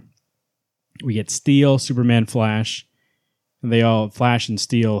Kendra. We get Steel, Superman, Flash. And they all, Flash and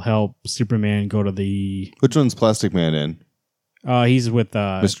Steel, help Superman go to the... Which one's Plastic Man in? He's with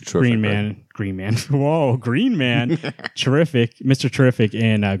Mr. Terrific, Green Man. right? Green Man. Whoa, Green Man. Terrific. Mr. Terrific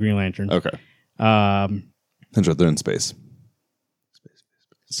and Green Lantern. Okay. That's right. They're in space.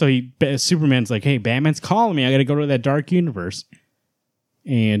 So Superman's like, hey, Batman's calling me. I got to go to that dark universe.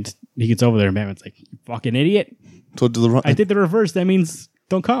 And he gets over there and Batman's like, you fucking idiot. I did the reverse. That means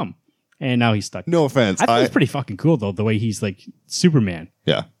don't come. And now he's stuck. No offense. I think it's pretty fucking cool, though, the way he's like Superman.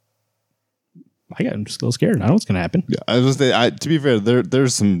 Yeah. I'm just a little scared. I know what's going to happen. Yeah, I was gonna say, to be fair,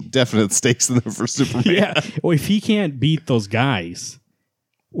 there's some definite stakes in there for Superman. Yeah. Well, if he can't beat those guys,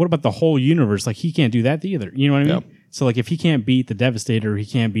 what about the whole universe? Like, he can't do that either. You know what I mean? Yeah. So, like, if he can't beat the Devastator, he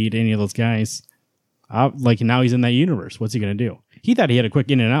can't beat any of those guys. Like, now he's in that universe. What's he going to do? He thought he had a quick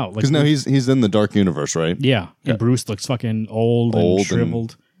in and out. Because now he's in the dark universe, right? Yeah. And Bruce looks fucking old and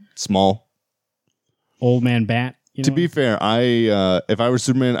shriveled. Small. Old man bat. You know? To be fair, if I were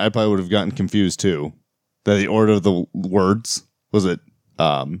Superman, I probably would have gotten confused too. That the order of the words, was it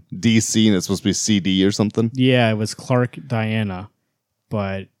DC and it's supposed to be CD or something? Yeah, it was Clark Diana,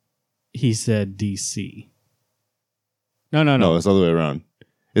 but he said DC. No. No, it's the other way around.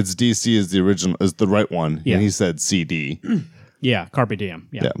 It's DC is the original, is the right one. Yeah. And he said CD. Yeah, Carpe Diem.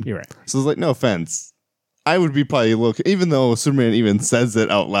 Yeah, you're right. So it's like, no offense. I would be probably even though Superman even says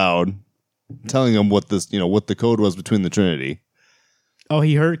it out loud, telling him what this, what the code was between the Trinity. Oh,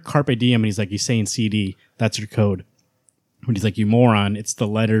 he heard Carpe Diem and he's like, he's saying CD. That's your code. When he's like, you moron, it's the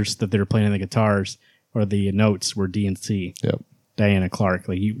letters that they're playing on the guitars or the notes were D and C. Yep. Diana Clark.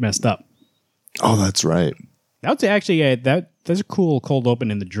 Like, you messed up. Oh, that's right. That was actually, that's a cool cold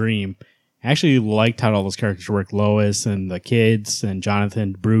open in the dream. I actually liked how all those characters work. Lois and the kids and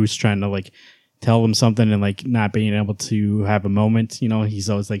Jonathan, Bruce trying to like tell them something and like not being able to have a moment. He's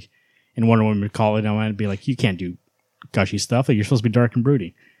always like, and Wonder Woman would call it on and be like, you can't do gushy stuff. Like, you're supposed to be dark and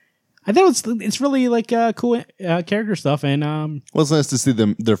broody. I thought it's really like cool character stuff. And well, it's nice to see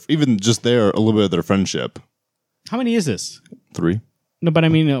them. They're even just there a little bit of their friendship. how many is this? 3. No, but I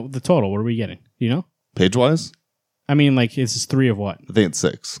mean the total. What are we getting? Page wise, I mean, like, this is 3 of what? I think it's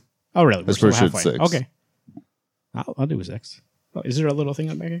 6. Oh, really? It's pretty sure it's 6. Okay, I'll do a 6. Oh, is there a little thing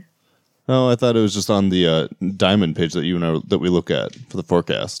up back here? Oh, I thought it was just on the diamond page that that we look at for the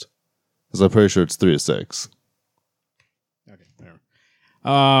forecast. Because I'm pretty sure it's 3 of 6. Okay, whatever.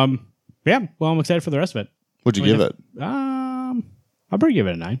 Yeah. Well, I'm excited for the rest of it. What'd you give it? I'll probably give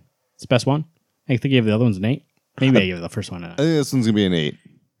it a 9. It's the best one. I think I gave the other ones an 8. Maybe I gave the first one a 9. I think this one's gonna be an 8.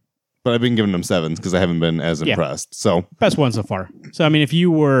 But I've been giving them 7s because I haven't been as impressed. So best one so far. So I mean, if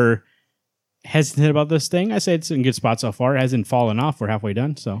you were hesitant about this thing, I say it's in a good spot so far. It hasn't fallen off. We're halfway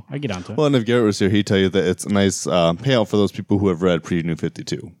done, so I get onto it. well, and if Garrett was here, he'd tell you that it's a nice payout for those people who have read Pre-New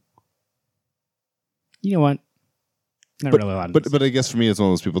 52. You know what? Not really a lot of this. But I guess for me, it's one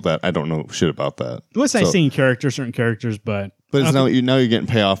of those people that I don't know shit about that. It was nice seeing certain characters, but it's now you're getting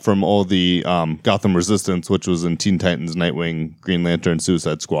payoff from all the Gotham Resistance, which was in Teen Titans, Nightwing, Green Lantern,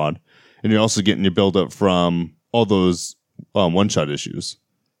 Suicide Squad, and you're also getting your build up from all those one shot issues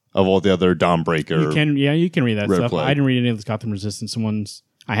of all the other Dawnbreaker. You can read that Red stuff. Flag. I didn't read any of the Gotham Resistance ones.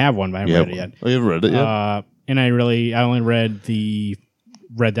 I have one, but I haven't read it yet. Oh, you haven't read it yet? And I only read the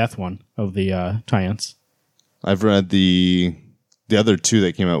Red Death one of the tie-ins. I've read the other 2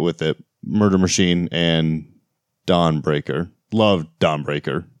 that came out with it, Murder Machine and Dawnbreaker. Loved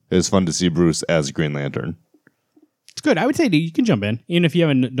Dawnbreaker. It was fun to see Bruce as Green Lantern. It's good. I would say that you can jump in, even if you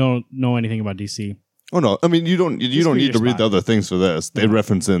don't know anything about DC. Oh no, I mean you don't need to read the other things for this. They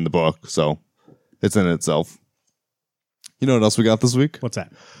reference it in the book, so it's in itself. You know what else we got this week? What's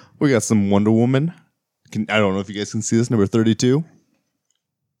that? We got some Wonder Woman. I don't know if you guys can see this, number 32.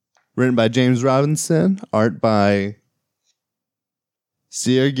 Written by James Robinson, art by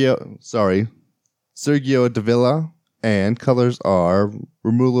Sergio Davila, and colors are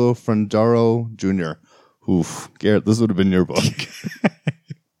Romulo Frangaro Jr. Oof, Garrett, this would have been your book.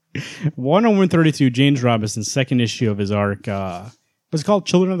 132, James Robinson's second issue of his arc. What's it called?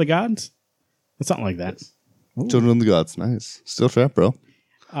 Children of the Gods? It's something like that. Children of the Gods, nice. Still trap, bro.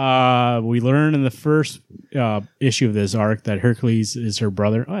 We learn in the first issue of this arc that Hercules is her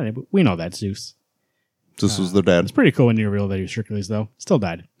brother. Oh, we know that, Zeus. This was their dad. It's pretty cool when you reveal that he was Hercules, though. Still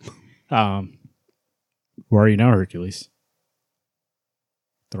died. Where are you now, Hercules?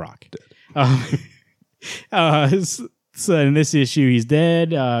 The Rock. So in this issue, he's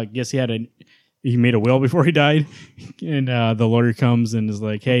dead. Guess he made a will before he died, and the lawyer comes and is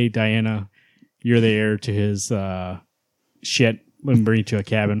like, "Hey, Diana, you're the heir to his shit. Let me bring you to a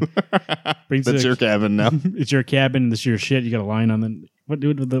cabin. That's your cabin now. It's your cabin. This is your shit. You got a line on the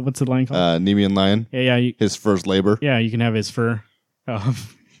what's the line called? Nemean lion. Yeah. His first labor. Yeah, you can have his fur.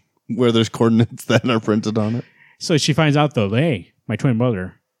 Where there's coordinates that are printed on it. So she finds out though, hey, my twin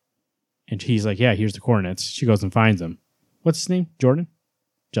brother, and he's like, yeah, here's the coordinates. She goes and finds him. What's his name? Jordan?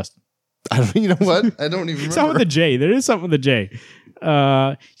 Justin. I don't. You know what? I don't even remember. Something with a J. There is something with a J.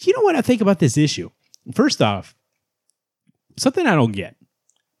 You know what I think about this issue? First off, something I don't get.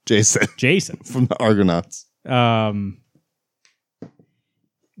 Jason from the Argonauts.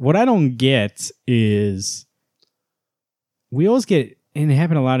 What I don't get is we always get, and it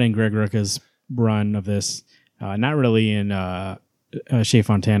happened a lot in Greg Rucka's run of this, not really in Shea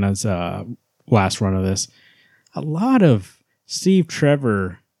Fontana's last run of this. A lot of Steve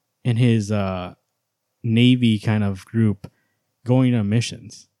Trevor and his Navy kind of group going on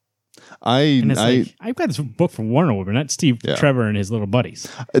missions. I've got this book from Wonder Woman, not Steve Trevor and his little buddies.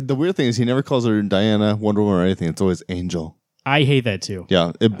 The weird thing is he never calls her Diana, Wonder Woman, or anything. It's always Angel. I hate that too.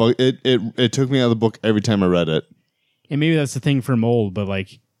 Yeah, it took me out of the book every time I read it. And maybe that's the thing from old, but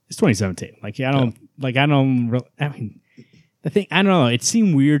like it's 2017. Like I don't mean, the thing, I don't know. It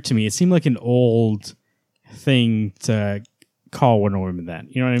seemed weird to me. It seemed like an old thing to call Wonder Woman that.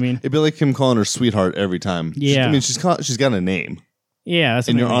 You know what I mean? It'd be like him calling her sweetheart every time. Yeah. She's got a name. Yeah, that's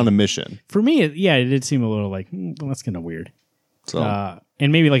and you're what I mean. on a mission. For me, it did seem a little like, well, that's kind of weird. So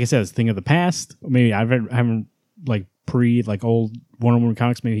And maybe, like I said, it's a thing of the past. Maybe I haven't like old Wonder Woman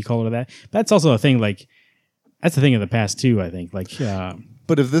comics. Maybe he called it that. But that's also a thing. Like that's a thing of the past too. I think. Like,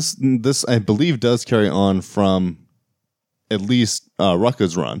 but if this I believe does carry on from at least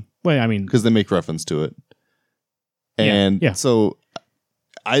Rucka's run. Well, I mean, because they make reference to it, and so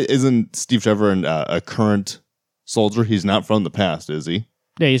isn't Steve Trevor a current soldier? He's not from the past, is he?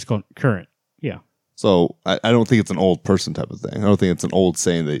 Yeah, he's current. Yeah. So I don't think it's an old person type of thing. I don't think it's an old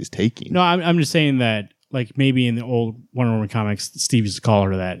saying that he's taking. No, I'm just saying that, like, maybe in the old Wonder Woman comics, Steve used to call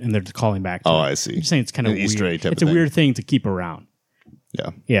her that, and they're calling back to her. I see. I'm just saying it's kind of weird. Easter egg type it's of a thing. weird thing to keep around.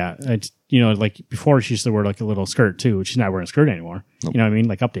 Yeah. Yeah. It's, like before she used to wear like a little skirt too, which she's not wearing a skirt anymore. Nope. You know what I mean?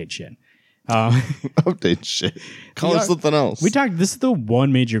 Like update shit. Update shit. Call it something else. This is the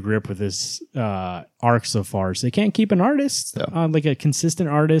one major grip with this arc so far. So they can't keep an artist on like a consistent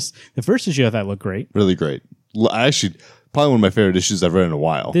artist. The first issue I thought looked great. Really great. Actually, probably one of my favorite issues I've read in a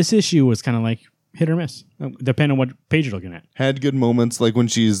while. This issue was kind of like hit or miss, depending on what page you're looking at. Had good moments, like when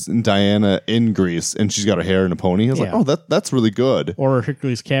she's Diana in Greece and she's got her hair in a pony. I was like, oh, that's really good. Or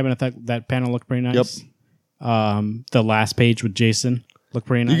Hercules' cabin. I thought that panel looked pretty nice. Yep. The last page with Jason looked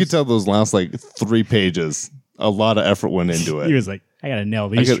pretty nice. You could tell those last like 3 pages, a lot a lot of effort went into it. He was like, I gotta nail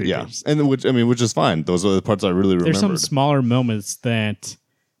these three pages. And which is fine. Those are the parts I really remembered. There's some smaller moments that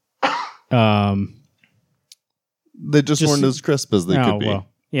they just weren't as crisp as they could be. Well,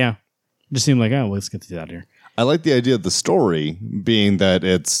 yeah. Just seemed like, let's get this out here. I like the idea of the story being that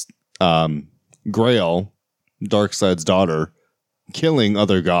it's Grail, Darkseid's daughter, killing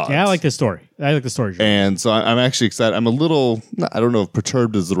other gods. Yeah, I like this story. I like the story. And so I'm actually excited. I'm a little, I don't know if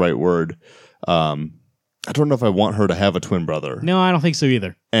perturbed is the right word. I don't know if I want her to have a twin brother. No, I don't think so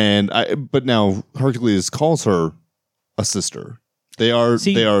either. But now Hercules calls her a sister. They are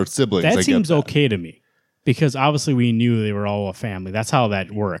siblings. That seems okay to me because obviously we knew they were all a family. That's how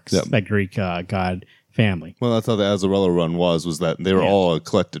that works. Yep. That Greek god family. Well, that's how the Azzarello run was that they were all a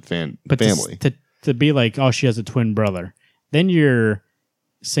collected family. To be like, oh, she has a twin brother, then you're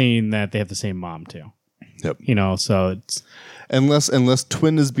saying that they have the same mom too. Yep. So it's unless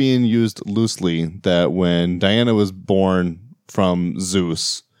twin is being used loosely, that when Diana was born from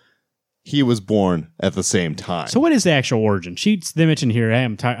Zeus, he was born at the same time. So what is the actual origin? They mentioned here, hey,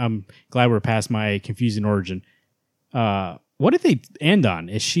 I'm glad we're past my confusing origin. What did they end on?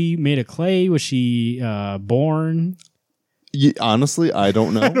 Is she made of clay? Was she born? Yeah, honestly, I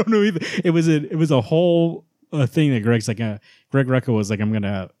don't know. I don't know either. It was a whole thing that Greg's like, Greg Rucka was like, I'm going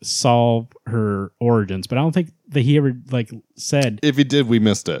to solve her origins, but I don't think that he ever like said. If he did, we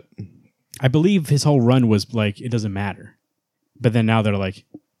missed it. I believe his whole run was like, it doesn't matter. But then now they're like,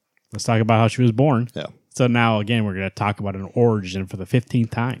 let's talk about how she was born. Yeah. So now again, we're going to talk about an origin for the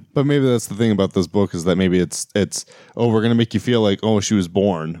 15th time. But maybe that's the thing about this book is that maybe it's we're going to make you feel like, oh, she was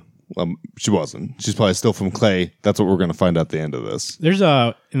born. She wasn't. She's probably still from clay. That's what we're going to find out at the end of this. There's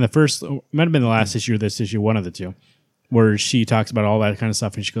in the first, might have been the last issue or this issue, one of the two, where she talks about all that kind of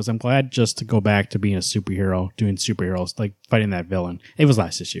stuff. And she goes, I'm glad just to go back to being a superhero, doing superheroes, like fighting that villain. It was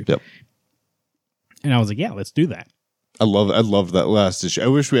last issue. Yep. And I was like, yeah, let's do that. I love that last issue. I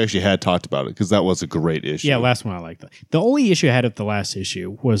wish we actually had talked about it because that was a great issue. Yeah, last one I liked that. The only issue I had with the last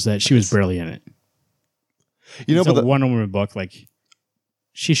issue was that she was barely in it. It's a Wonder Woman book, like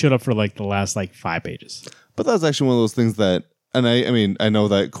she showed up for like the last like 5 pages. But that's actually one of those things that, and I know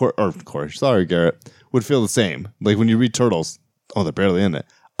that Corey, sorry Garrett, would feel the same. Like when you read Turtles, oh, they're barely in it.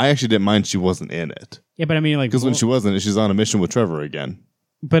 I actually didn't mind she wasn't in it. Yeah, but I mean, like because when she wasn't, she's on a mission with Trevor again.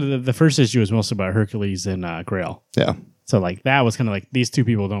 But the first issue was mostly about Hercules and Grail. Yeah. So like that was kind of like these two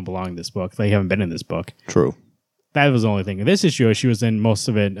people don't belong in this book. They haven't been in this book. True. That was the only thing. In this issue, she was in most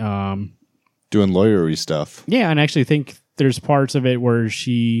of it. Doing lawyery stuff. Yeah, and I actually think there's parts of it where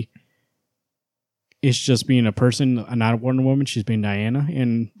she is just being a person, not a Wonder Woman. She's being Diana.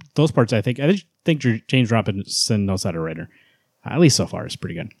 And those parts, I think James Robinson knows how to write her. At least so far, it's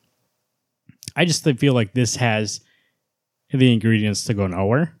pretty good. I just feel like this has the ingredients to go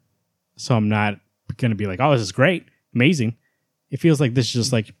nowhere. So I'm not going to be like, oh, this is great. Amazing. It feels like this is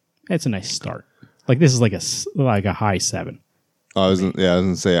just like, it's a nice start. Like this is like a high 7. I was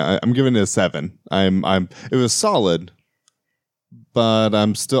gonna say I'm giving it a 7. It was solid, but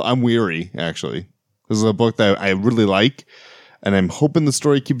I'm weary actually. This is a book that I really like, and I'm hoping the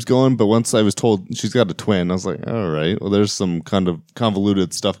story keeps going. But once I was told she's got a twin, I was like, all right, well, there's some kind of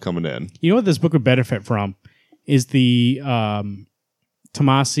convoluted stuff coming in. You know what this book would benefit from is the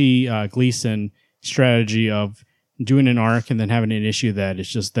Tomasi Gleason strategy of doing an arc and then having an issue that is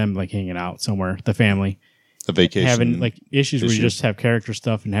just them like hanging out somewhere, the family. a vacation having like issues where you issue. just have character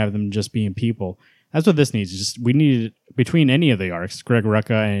stuff and have them just being people. That's what this needs. Just we needed between any of the arcs, Greg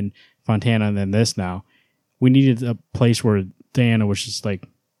Rucka and Fontana, and then this now, we needed a place where Diana was just like,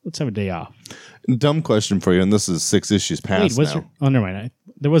 let's have a day off. Dumb question for you, and this is 6 issues past was now. there? Oh, never mind.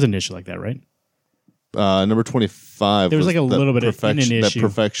 There was an issue like that, right? Number 25. There was like a little bit of in an that issue.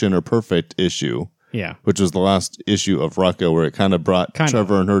 perfection or perfect issue. Yeah. Which was the last issue of Rucka, where it kind of brought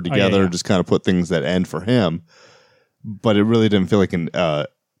Trevor and her together, and just kind of put things at end for him. But it really didn't feel like an I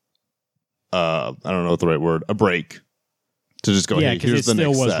don't know what the right word, a break to just go. Yeah, hey, because here's it the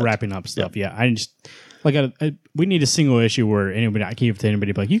still next was set. wrapping up stuff. Yeah, I just like we need a single issue where anybody, I can give it to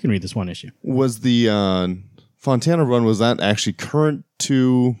anybody, but like you can read this one issue. Was the Fontana run, was that actually current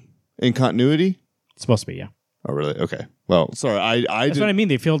to in continuity? It's supposed to be, yeah. Oh, really? Okay. Well, sorry, That's what I mean.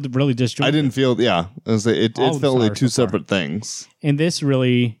 They feel really disjointed. I didn't feel. Yeah, it All felt like are two so far. separate things. And this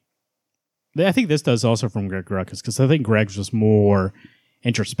really, I think this does also from Greg Ruckus, because I think Greg's was more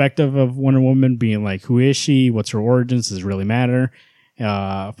introspective of Wonder Woman, being like, who is she? What's her origins? Does it really matter?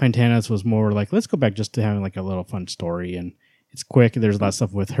 Fontana's was more like, let's go back just to having like a little fun story, and it's quick. There's a lot of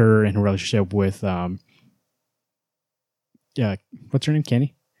stuff with her and her relationship with, what's her name?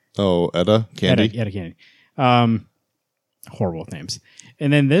 Candy? Oh, Etta Candy. Etta Candy. Horrible names.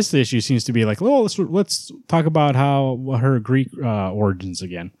 And then this issue seems to be like, oh, let's talk about how her Greek origins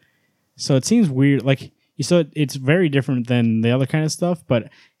again. So it seems weird. Like you said, it's very different than the other kind of stuff, but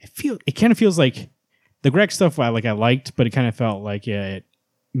it kind of feels like the Greg stuff I liked, but it kind of felt like it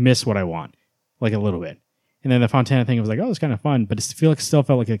missed what I want, like a little bit. And then the Fontana thing was like, oh, it's kind of fun, but it still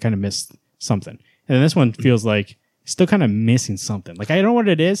felt like it kind of missed something. And then this one feels like it's still kind of missing something. Like I don't know what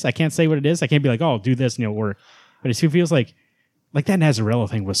it is. I can't say what it is. I can't be like, oh, do this and it'll work. But it still feels like that Nazarella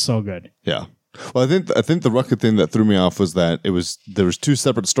thing was so good. Yeah. Well, I think the Rucka thing that threw me off was that there was two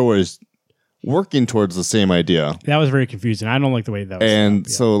separate stories working towards the same idea. That was very confusing. I don't like the way that was. And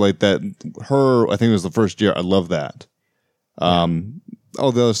set up, so like that, I think it was the first year. I love that.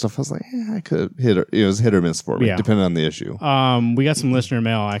 All the other stuff, I was like, I could hit it. It was hit or miss for me, depending on the issue. We got some listener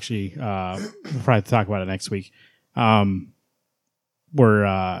mail, actually. We'll probably talk about it next week. Where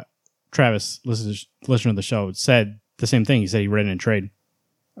Travis, listener of the show, said the same thing. He said he read it in trade.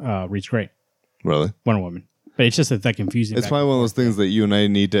 Reads great. Really? Wonder Woman. But it's just that confusing. It's probably one of those things that you and I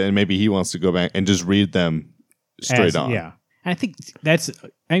need to, and maybe he wants to go back and just read them straight on. Yeah. And I think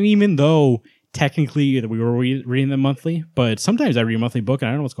even though technically we were reading them monthly, but sometimes I read a monthly book and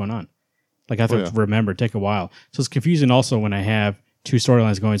I don't know what's going on. Like I have to remember, take a while. So it's confusing also when I have two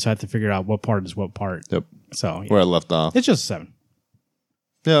storylines going, so I have to figure out what part is what part. Yep. So where I left off. It's just a 7.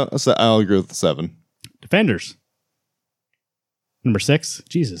 Yeah, I'll agree with the 7. Defenders. Number 6.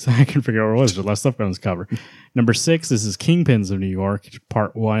 Jesus, I couldn't figure out what it was. There's a lot of stuff on this cover. Number 6, this is Kingpins of New York,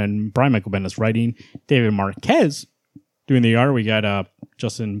 part 1. Brian Michael Bendis writing. David Marquez doing the art. We got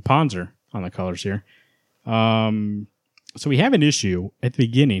Justin Ponzer on the colors here. So we have an issue at the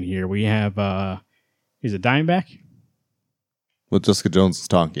beginning here. We have, is it Diamondback? Well, Jessica Jones is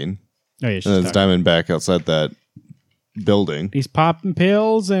talking. Oh, yeah, and there's Diamondback outside that building. He's popping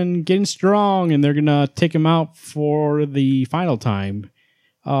pills and getting strong, and they're going to take him out for the final time.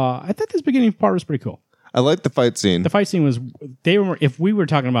 I thought this beginning part was pretty cool. I like the fight scene. The fight scene was, if we were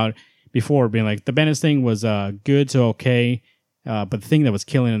talking about before, being like, the Bendis thing was good to okay, but the thing that was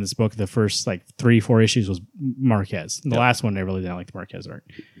killing in this book, the first 3-4 issues, was Marquez. The last one, I really didn't like the Marquez art.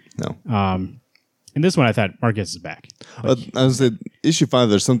 No. And this one, I thought Marquez is back. I was at issue 5.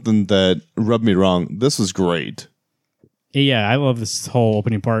 There's something that rubbed me wrong. This was great. Yeah, I love this whole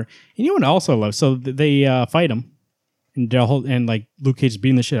opening part. And you know what I also love? So they fight him, and Luke Cage is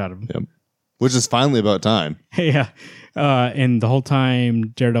beating the shit out of him. Yep. Which is finally about time. Yeah. And the whole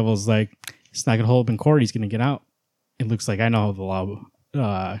time, Daredevil's like, it's not going to hold up in court. He's going to get out. It looks like I know the law.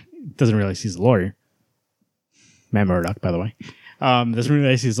 Doesn't realize he's a lawyer. Matt Murdock, by the way. Doesn't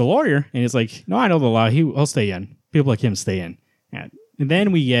realize he's a lawyer. And he's like, no, I know the law. He'll stay in. People like him stay in. And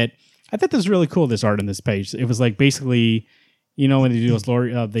then we get... I thought this was really cool, this art on this page. It was like basically, when they do those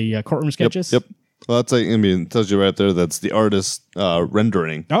the courtroom sketches. Yep. Well, that's it tells you right there that's the artist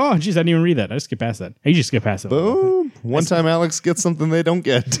rendering. Oh, geez, I didn't even read that. I just skipped past that. I usually skip past it. Boom. One time Alex gets something they don't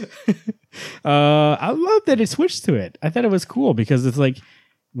get. I love that it switched to it. I thought it was cool because it's like,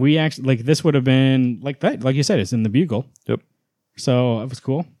 we actually, this would have been like that. Like you said, it's in the Bugle. Yep. So it was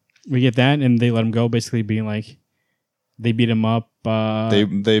cool. We get that and they let him go, basically being like, they beat him up.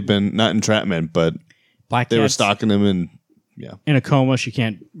 They've been not entrapment, but Black they were Cat's stalking him and in a coma. She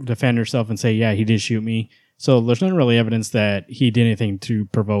can't defend herself and say, yeah, he did shoot me. So there's not really evidence that he did anything to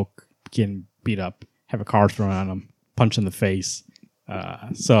provoke getting beat up, have a car thrown on him, punch in the face.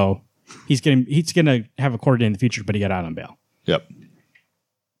 So he's gonna have a court date in the future, but he got out on bail. Yep.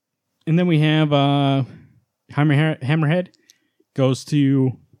 And then we have Hammerhead goes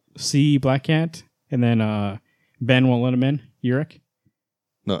to see Black Cat, and then Ben won't let him in. Urich.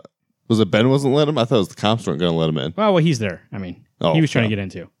 No, was it Ben wasn't letting him? I thought it was the cops weren't going to let him in. Well, he's there. I mean, he was trying to get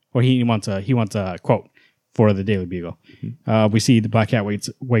into. Well, he wants a quote for the Daily Bugle. We see the Black Cat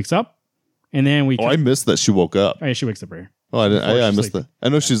wakes up, and then we. Oh, I missed that she woke up. Oh, yeah, she wakes up right here. Oh, I missed that. I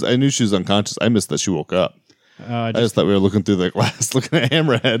knew she was unconscious. I missed that she woke up. I just thought we were looking through the glass, looking at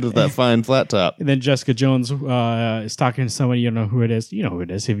Hammerhead with that fine flat top. And then Jessica Jones is talking to somebody. You don't know who it is. You know who it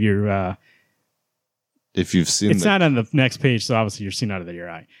is if you're. If you've seen, it's not on the next page, so obviously you're seeing out of your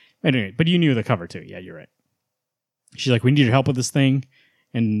eye. Anyway, but you knew the cover too. Yeah, you're right. She's like, "We need your help with this thing,"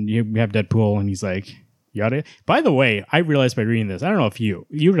 and you have Deadpool, and he's like, "Yada." By the way, I realized by reading this, I don't know if you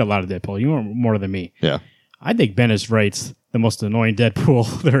read a lot of Deadpool. You know more than me. Yeah, I think Bendis writes the most annoying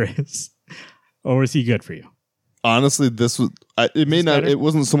Deadpool there is. Or is he good for you? Honestly, this was. It may not. It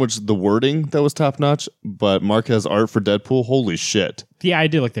wasn't so much the wording that was top notch, but Marquez's art for Deadpool. Holy shit! Yeah, I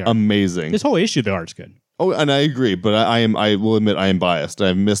did like the art. Amazing. This whole issue, the art's good. Oh, and I agree, but I will admit I am biased.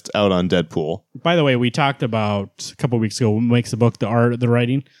 I've missed out on Deadpool. By the way, we talked about a couple of weeks ago what makes the book, the art, the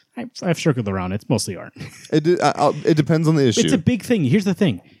writing. I've circled around. It's mostly art. It depends on the issue. It's a big thing. Here's the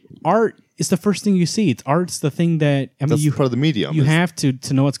thing. Art is the first thing you see. Art's the thing that, I mean, That's part of the medium. You have to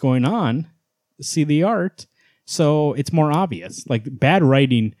know what's going on, see the art, so it's more obvious. Like, bad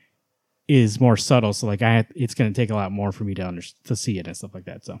writing is more subtle, so like it's going to take a lot more for me to see it and stuff like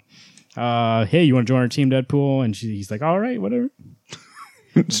that. So, hey, you want to join our team, Deadpool? And he's like, all right, whatever.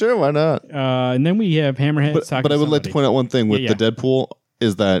 Sure, why not? And then we have Hammerhead talking. But I would like to point out one thing with Yeah. the Deadpool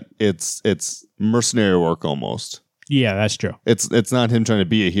is that it's mercenary work almost. Yeah, that's true. It's not him trying to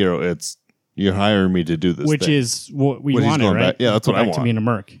be a hero. It's you're hiring me to do this, Which thing. is what we What he's wanted, going right? back- yeah, that's what I Back want. to being a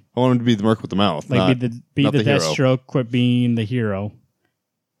merc. I want him to be the merc with the mouth, Like not, be not the hero. Deathstroke, quit being the hero.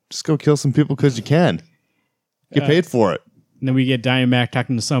 Just go kill some people because you can. Get paid for it. And then we get Diamondback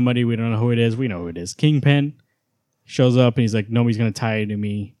talking to somebody. We don't know who it is. We know who it is. Kingpin shows up and he's like, nobody's going to tie you to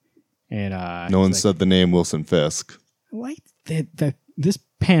me. And No one said the name Wilson Fisk. I like that this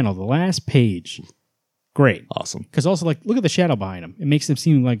panel, the last page. Great. Awesome. Because also, like, look at the shadow behind him. It makes him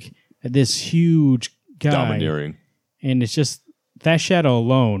seem like this huge guy. Domineering. And it's just, that shadow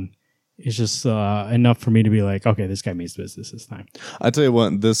alone is just enough for me to be like, okay, this guy means business this time. I tell you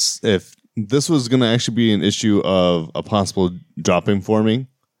what, if this was going to actually be an issue of a possible dropping for me,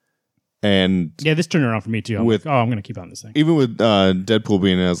 and Yeah, this turned around for me too. I'm like, I'm going to keep on this thing. even with Deadpool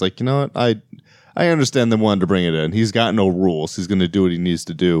being in, I was like, you know what, I understand they wanted to bring it in. He's got no rules. He's going to do what he needs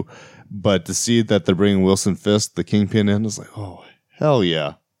to do. But to see that they're bringing Wilson Fisk, the Kingpin, in, is like, oh, hell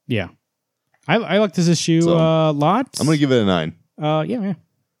yeah. Yeah. I like this issue a lot. I'm going to give it a 9. Yeah.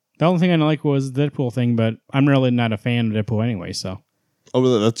 The only thing I didn't like was the Deadpool thing, but I'm really not a fan of Deadpool anyway, so. Oh,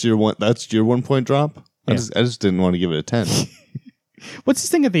 really? That's your 1 point drop? Yeah. I just didn't want to give it a 10. What's this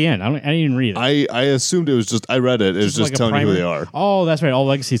thing at the end? I didn't even read it. I assumed it was just, I read it. It was just like a telling you who primer? they are. Oh, that's right. All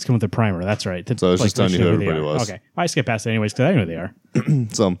Legacies come with a primer. That's right. So it's just telling you who everybody are. was. Okay. I skipped past it anyways because I know who they are.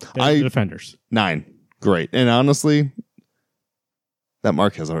 So They're the Defenders. 9. Great. And honestly, that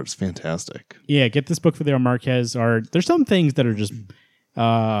Marquez art is fantastic. Yeah, get this book for their Marquez art. There's some things that are just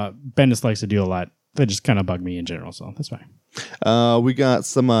Bendis likes to do a lot that just kind of bug me in general, so that's fine. We got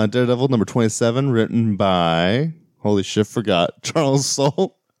some Daredevil number 27 written by, holy shit, forgot, Charles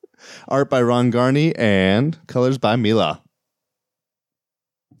Soule. Art by Ron Garney and colors by Mila.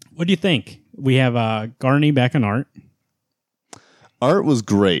 What do you think? We have Garney back on art. Art was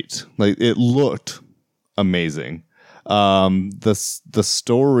great. Like, it looked amazing. The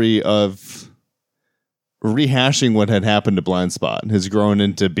story of rehashing what had happened to Blind Spot, his growing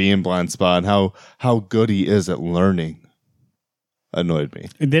into being Blind Spot, how good he is at learning, annoyed me.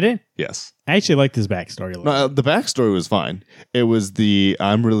 Did it? Yes. I actually liked his backstory a little. No, the backstory was fine. It was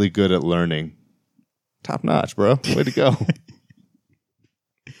I'm really good at learning. Top notch, bro. Way to go.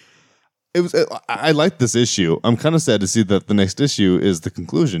 I liked this issue. I'm kind of sad to see that the next issue is the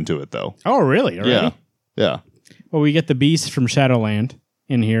conclusion to it, though. Oh, really? Already? Yeah. Well, we get the Beast from Shadowland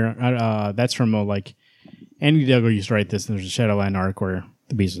in here. That's from Andy Duggar used to write this, and there's a Shadowland arc where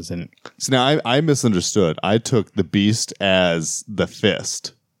the Beast was in it. So now I misunderstood. I took the Beast as the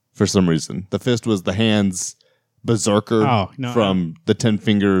Fist for some reason. The Fist was the hands berserker from the 10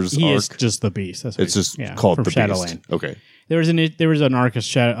 Fingers he arc. is just the Beast. That's what It's just called from the Shadowland. Beast. Okay. There was an arc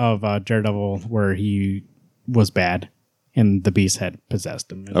of Daredevil where he was bad, and the Beast had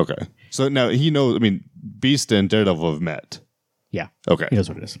possessed him. Okay. So now he knows. I mean, Beast and Daredevil have met. Yeah. Okay. He knows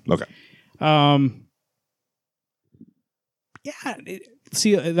what it is. Okay. Yeah.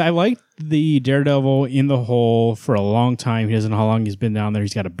 See, I like the Daredevil in the hole for a long time. He doesn't know how long he's been down there.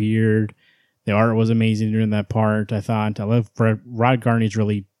 He's got a beard. The art was amazing during that part, I thought. I love Rod Garney's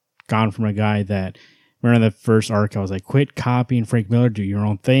really gone from a guy that, remember the first arc, I was like, quit copying Frank Miller, do your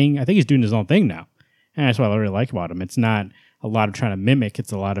own thing. I think he's doing his own thing now. And that's what I really like about him. It's not a lot of trying to mimic.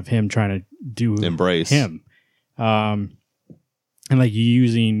 It's a lot of him trying to do embrace him. And like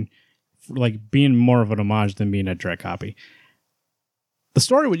using, like being more of an homage than being a direct copy. The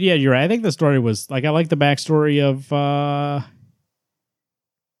story, yeah, you're right. I think the story was, like, I like the backstory of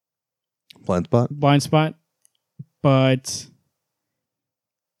Blind Spot. But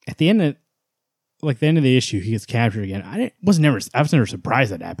at the end of, like, the end of the issue, he gets captured again. I was never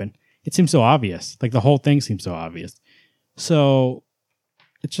surprised that happened. It seemed so obvious. Like, the whole thing seemed so obvious. So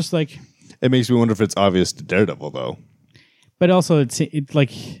it's just like, it makes me wonder if it's obvious to Daredevil, though. But also, it's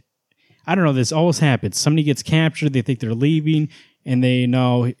like, I don't know, this always happens. Somebody gets captured, they think they're leaving, and they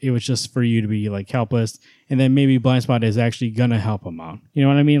know it was just for you to be, like, helpless, and then maybe Blind Spot is actually gonna help them out. You know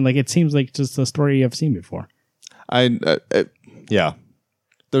what I mean? Like, it seems like just a story I've seen before. Yeah.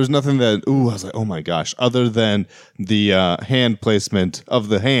 There's nothing that, I was like, oh my gosh, other than the hand placement of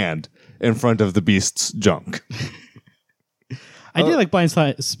the hand in front of the Beast's junk. I did like Blind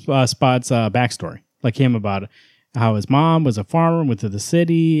Spot's backstory, like him about how his mom was a farmer, went to the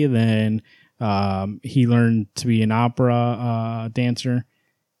city, then he learned to be an opera dancer,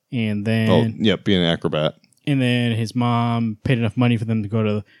 and then being an acrobat. And then his mom paid enough money for them to go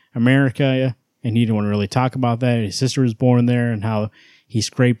to America, and he didn't want to really talk about that. His sister was born there, and how he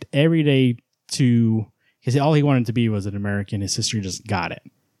scraped every day because all he wanted to be was an American. His sister just got it.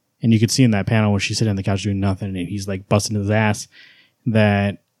 And you could see in that panel where she's sitting on the couch doing nothing, and he's like busting his ass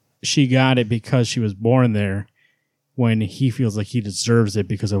that she got it because she was born there, when he feels like he deserves it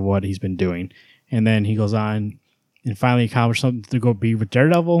because of what he's been doing. And then he goes on and finally accomplished something to go be with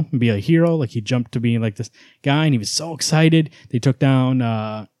Daredevil and be a hero. Like, he jumped to being like this guy, and he was so excited. They took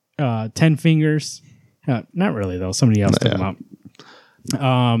down 10 Fingers. Not really, though. Somebody else took him out.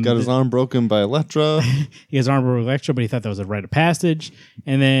 Got his arm broken by Elektra. He has arm broken by Elektra, but he thought that was a rite of passage.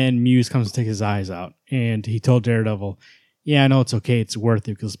 And then Muse comes to take his eyes out. And he told Daredevil, yeah, I know it's okay. It's worth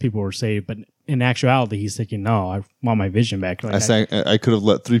it because people were saved. But in actuality, he's thinking, no, I want my vision back. Like, I could have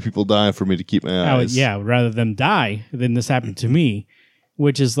let 3 people die for me to keep my eyes. Yeah, rather than die, then this happened to me.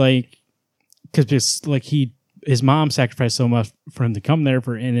 Which is like, because like his mom sacrificed so much for him to come there,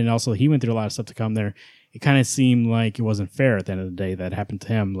 and then also he went through a lot of stuff to come there. It kind of seemed like it wasn't fair at the end of the day that happened to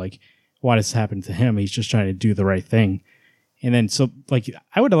him. Like, why does this happen to him? He's just trying to do the right thing. And then, so, like,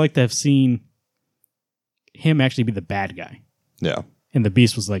 I would have liked to have seen him actually be the bad guy. Yeah. And the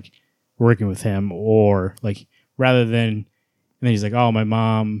Beast was, like, working with him, or, like, rather than, and then he's like, oh, my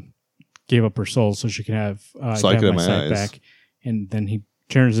mom gave up her soul so she can have, my sight back. And then he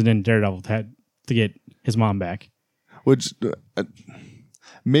turns it in Daredevil to get his mom back. Which...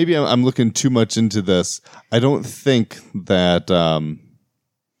 maybe I'm looking too much into this. I don't think that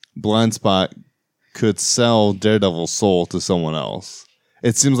Blind Spot could sell Daredevil's soul to someone else.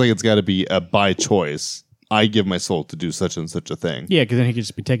 It seems like it's got to be a by choice. I give my soul to do such and such a thing. Yeah, because then he could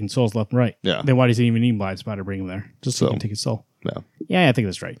just be taking souls left and right. Yeah. Then why does he even need Blind Spot to bring him there? Just so he can take his soul. Yeah. Yeah, I think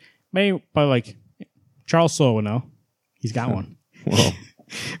that's right. Maybe, but like, Charles Soule would know. He's got one. Well.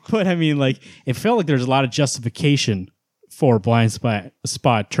 But I mean, like, it felt like there's a lot of justification for Blind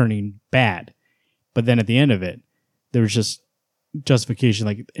Spot turning bad. But then at the end of it, there was just justification.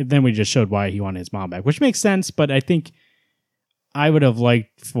 Like, then we just showed why he wanted his mom back, which makes sense. But I think I would have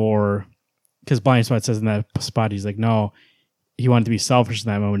liked because Blind Spot says in that spot, he's like, no, he wanted to be selfish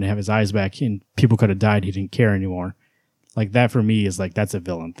in that moment and have his eyes back, and people could have died. He didn't care anymore. Like, that for me is like, that's a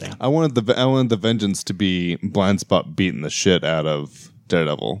villain thing. I wanted the vengeance to be Blind Spot beating the shit out of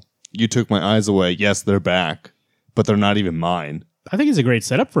Daredevil. You took my eyes away. Yes, they're back, but they're not even mine. I think it's a great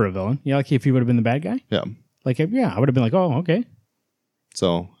setup for a villain. Yeah, like if he would have been the bad guy. Yeah. Like, yeah, I would have been like, oh, okay.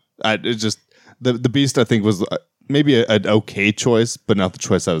 So, it just the Beast, I think, was maybe an okay choice, but not the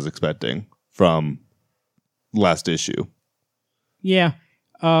choice I was expecting from last issue. Yeah.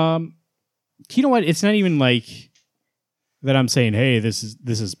 You know what? It's not even like that I'm saying, hey, this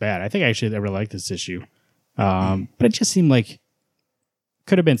is bad. I think actually I really like this issue. But it just seemed like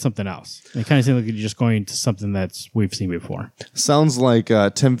could have been something else. It kind of seemed like you're just going to something that's we've seen before. Sounds like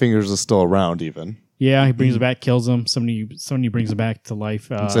 10 Fingers is still around even. Yeah, he brings it back, kills him. Somebody brings it back to life.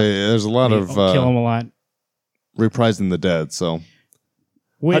 Say there's a lot of kill him a lot. Reprising the dead. So,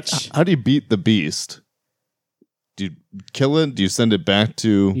 how do you beat the Beast? Do you kill it? Do you send it back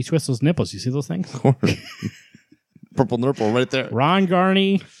to? You twist those nipples. You see those things? Purple nipple right there. Ron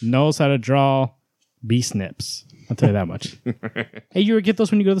Garney knows how to draw Beast nips. I'll tell you that much. Hey, you ever get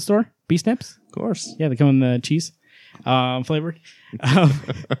those when you go to the store? Bee snips? Of course. Yeah, they come in the cheese flavored. I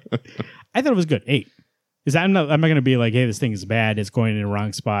thought it was good. 8. Is I'm not going to be like, hey, this thing is bad. It's going in the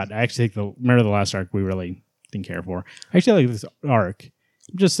wrong spot. I actually think remember the last arc we really didn't care for. I actually like this arc.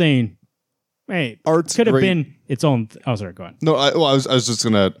 I'm just saying, hey, Art's could have great. been its own. Oh, sorry, go on. No, I was just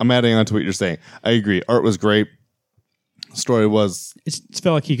gonna. I'm adding on to what you're saying. I agree. Art was great. Story was. It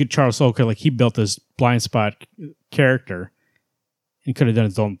felt like Charles Soule could, like, he built this blind spot character and could have done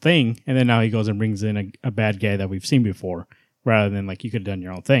his own thing, and then now he goes and brings in a bad guy that we've seen before, rather than like you could have done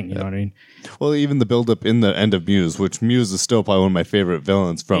your own thing. You know what I mean? Well, even the build up in the end of Muse, which Muse is still probably one of my favorite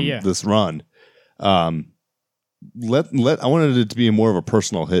villains from this run. I wanted it to be more of a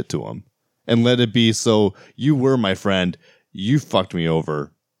personal hit to him, and let it be so you were my friend, you fucked me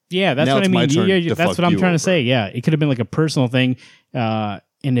over. Yeah, that's Now what I it's my mean. turn to That's fuck what I'm you trying over. to say. Yeah, it could have been like a personal thing, and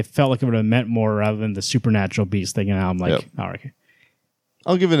it felt like it would have meant more rather than the supernatural beast thing. And now I'm like, Yep. all right,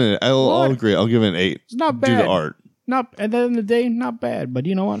 I'll give it I'll agree. I'll give it an 8. it's not Due bad. to art. Not at the end of the day, not bad. But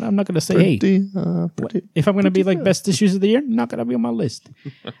you know what? I'm not going to say, hey, if I'm going to be like best issues of the year, not going to be on my list.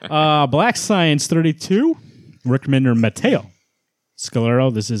 Black Science 32, recommender Mateo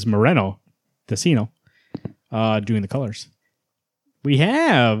Scalero. This is Moreno Tessino doing the colors. We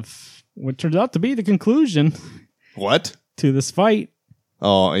have what turns out to be the conclusion What? to this fight.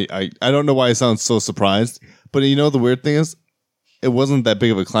 Oh, I don't know why I sound so surprised, but you know the weird thing is, it wasn't that big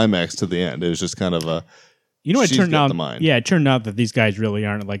of a climax to the end. It was just kind of a. You know what it she's turned got out? the mind. Yeah, it turned out that these guys really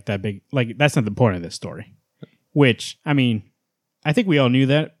aren't like that big. Like, that's not the point of this story. Which, I mean, I think we all knew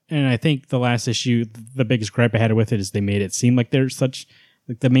that, and I think the last issue, the biggest gripe I had with it is they made it seem like they're such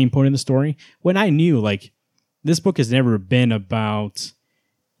like the main point of the story. When I knew, like, this book has never been about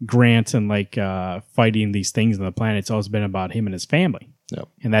Grant and like fighting these things on the planet. It's always been about him and his family. Yep.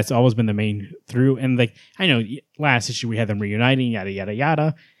 And that's always been the main through. And like, I know last issue we had them reuniting, yada, yada,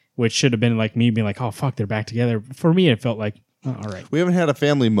 yada, which should have been like me being like, oh, fuck, they're back together. For me, it felt like, oh, all right. We haven't had a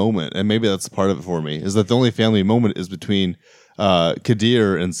family moment, and maybe that's part of it for me, is that the only family moment is between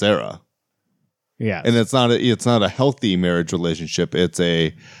Kadir and Sarah. Yeah. And it's not a healthy marriage relationship. It's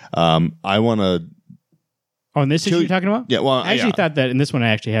a I want to. Oh, in this issue you're talking about? Yeah, well, I actually yeah. thought that in this one I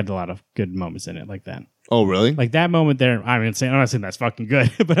actually had a lot of good moments in it like that. Oh, really? Like that moment there, I'm not saying that's fucking good,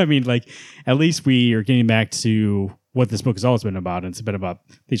 but I mean, like, at least we are getting back to what this book has always been about. And it's been about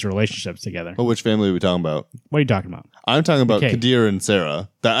these relationships together. Well, which family are we talking about? What are you talking about? I'm talking about Okay. Kadir and Sarah.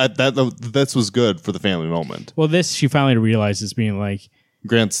 That was good for the family moment. Well, this she finally realizes being like,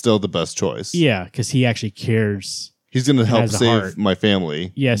 Grant's still the best choice. yeah, because he actually cares. He's going to help has a save heart. my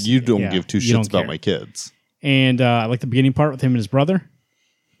family. Yes, You don't yeah, give two you don't shits about care. my kids. And I like the beginning part with him and his brother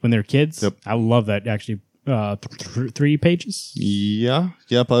when they're kids. Yep. I love that actually. 3 pages. Yeah,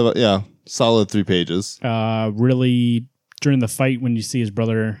 probably about, yeah. Solid 3 pages. Really during the fight when you see his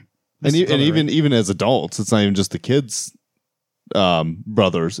brother. And even as adults, it's not even just the kids'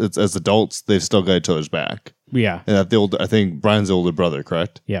 brothers. It's as adults, they've still got each other's back. Yeah. And I think Brian's the older brother,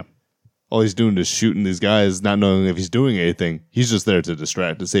 correct? Yeah. All he's doing is shooting these guys, not knowing if he's doing anything. He's just there to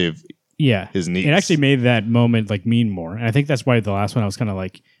distract, to save Yeah. his needs. It actually made that moment like mean more. And I think that's why the last one I was kind of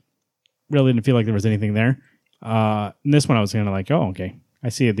like, really didn't feel like there was anything there. In this one I was kind of like, oh, okay. I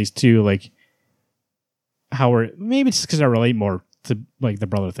see these two, like, how we're, maybe it's just because I relate more to like the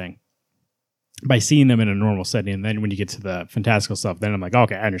brother thing by seeing them in a normal setting. And then when you get to the fantastical stuff, then I'm like,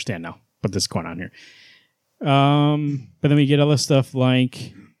 okay, I understand now what this is going on here. But then we get other stuff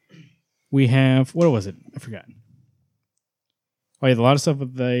like we have, what was it? I forgot. Oh, yeah, a lot of stuff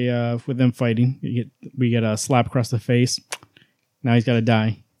with with them fighting. We get a slap across the face. Now he's got to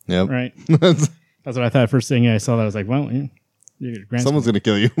die. Yep. Right. That's what I thought. First thing I saw that I was like, well, yeah, Someone's going to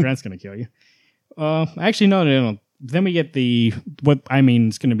kill you. Grant's going to kill you. Actually, no. Then we get what I mean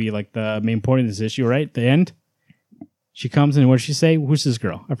is going to be like the main point of this issue, right? The end. She comes in. What does she say? Who's this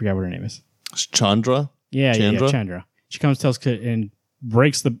girl? I forgot what her name is. Chandra? Yeah, Chandra. She comes, tells and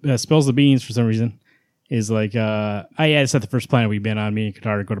breaks spills the beans for some reason. Is like, it's not the first planet we've been on. Me and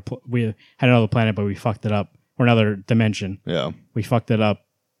Katara we had another planet, but we fucked it up. Or another dimension. Yeah. We fucked it up.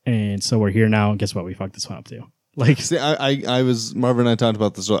 And so we're here now. And guess what? We fucked this one up too. Like, See, I was, Marvin and I talked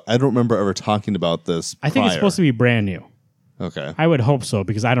about this. I don't remember ever talking about this I think it's supposed to be brand new. Okay. I would hope so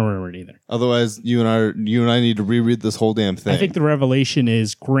because I don't remember it either. Otherwise, you and I need to reread this whole damn thing. I think the revelation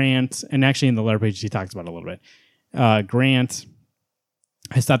is Grant, and actually in the letter pages he talks about it a little bit. Grant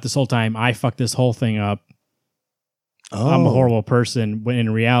has thought this whole time, I fucked this whole thing up. I'm a horrible person. When in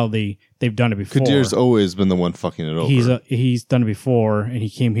reality, they've done it before. Kadir's always been the one fucking it over. He's done it before, and he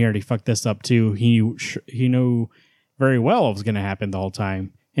came here and he fucked this up too. He knew very well what was going to happen the whole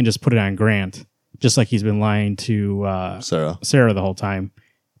time, and just put it on Grant just like he's been lying to Sarah the whole time.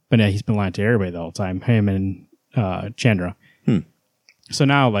 But now he's been lying to everybody the whole time. Him and Chandra. So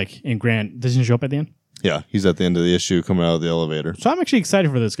now, like, in Grant, doesn't he show up at the end? Yeah, he's at the end of the issue coming out of the elevator. So I'm actually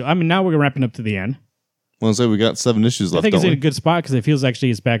excited for this. I mean, now we're wrapping up to the end. Well, so we got 7 issues left. I think it's in a good spot because it feels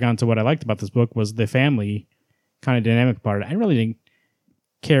actually it's back onto what I liked about this book was the family kind of dynamic part. I really didn't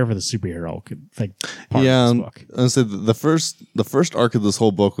care for the superhero like part of this book. I said the first arc of this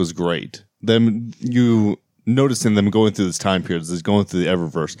whole book was great. Then you noticing them going through this time period, is going through the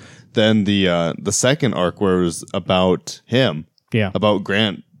Eververse. Then the second arc where it was about him, about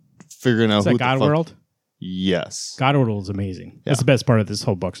Grant figuring out who God World. Yes, God World is amazing. That's the best part of this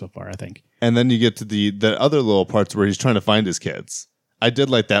whole book so far, I think. And then you get to the other little parts where he's trying to find his kids. I did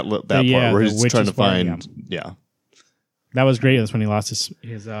like that part where he's trying to find. That was great. That's when he lost his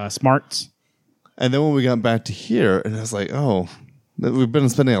smarts. And then when we got back to here, and I was like, oh, we've been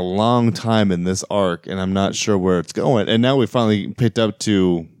spending a long time in this arc, and I'm not sure where it's going. And now we finally picked up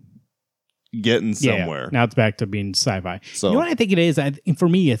to getting somewhere. Now it's back to being sci-fi. So, you know what I think it is? For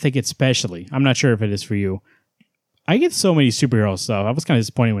me, I think it's especially, I'm not sure if it is for you, I get so many superhero stuff. I was kind of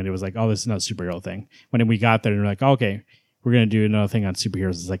disappointed when it was like, oh, this is not a superhero thing. When we got there and we're like, oh, okay, we're going to do another thing on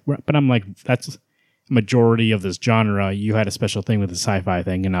superheroes. It's like, but I'm like, that's majority of this genre. You had a special thing with the sci-fi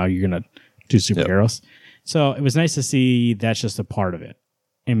thing, and now you're going to do superheroes. So it was nice to see that's just a part of it.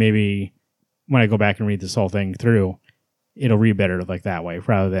 And maybe when I go back and read this whole thing through, it'll read better like that way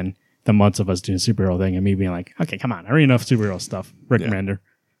rather than the months of us doing superhero thing and me being like, okay, come on, I read enough superhero stuff. Rick Remender.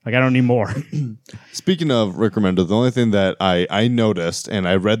 Like, I don't need more. Speaking of Rick Remender, the only thing that I noticed, and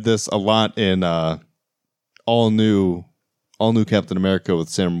I read this a lot in all new Captain America with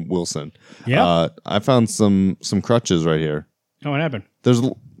Sam Wilson. Yeah. I found some crutches right here. Oh, what happened?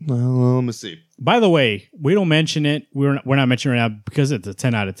 Well, let me see. By the way, we don't mention it. We're not mentioning it right now because it's a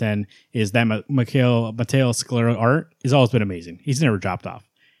 10 out of 10. Is that Mateo Scalera art has always been amazing. He's never dropped off.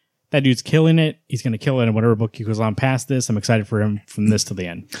 That dude's killing it. He's going to kill it in whatever book he goes on past this. I'm excited for him from this to the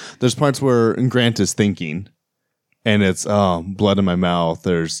end. There's parts where Grant is thinking, and it's blood in my mouth.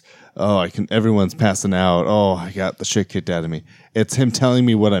 There's everyone's passing out. Oh, I got the shit kicked out of me. It's him telling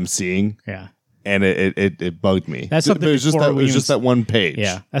me what I'm seeing. Yeah. And it bugged me. That's something. It was just that one page.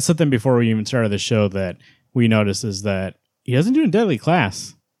 Yeah, that's something before we even started the show that we noticed is that he doesn't do a Deadly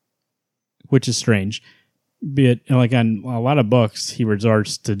Class, which is strange. But like on a lot of books, he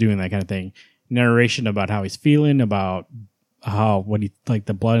resorts to doing that kind of thing. Narration about how he's feeling, about what he like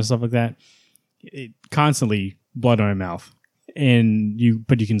the blood and stuff like that. It constantly blood on my mouth,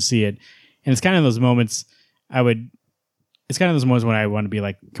 but you can see it, and it's kind of those moments It's kind of those moments when I want to be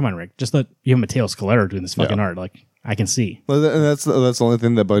like, come on, Rick, just let you have Mateo Scalera doing this fucking art. Like, I can see. Well, that's the only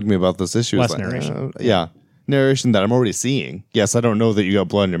thing that bugged me about this issue. Less narration. Narration that I'm already seeing. Yes, I don't know that you got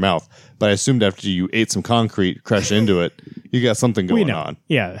blood in your mouth, but I assumed after you ate some concrete, crashed into it, you got something going on.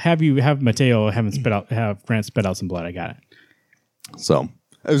 Yeah, have Grant spit out some blood. I got it. So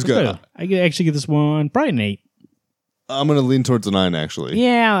it was good. I could actually give this one probably an 8. I'm going to lean towards a 9, actually.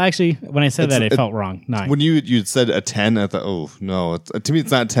 Yeah, actually, when I said it felt wrong. 9. When you'd said a 10, I thought, oh, no. To me,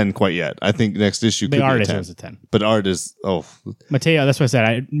 it's not 10 quite yet. I think next issue could be a 10. Is a 10. But art is, Mateo, that's what I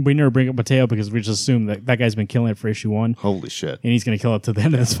said. We never bring up Mateo because we just assume that guy's been killing it for issue 1. Holy shit. And he's going to kill it to the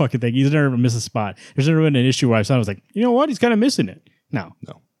end of this fucking thing. He's never missed a spot. There's never been an issue where I saw it, I was like, you know what? He's kind of missing it. No.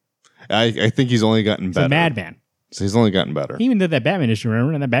 I think he's only gotten better. He's a madman. So he's only gotten better. He even did that Batman issue,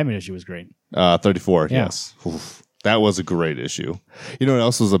 remember? And that Batman issue was great. 34, yes. Oof. That was a great issue. You know what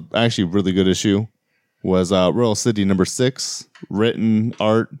else was actually really good issue? Was Royal City #6, written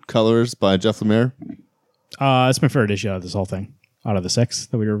art, colors by Jeff Lemire. That's my favorite issue out of this whole thing. Out of the 6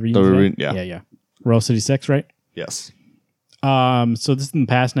 that we were reading. Yeah. Royal City 6, right? Yes. So this is in the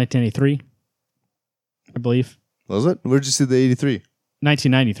past, 1983, I believe. Was it? Where'd you see the 83?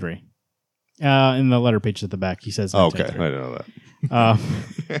 1993. In the letter page at the back, he says. Okay, I didn't know that.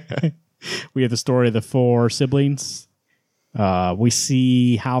 We have the story of the 4 siblings. We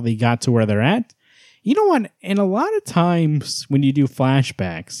see how they got to where they're at. You know what? And a lot of times when you do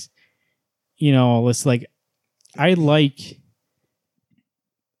flashbacks, it's like,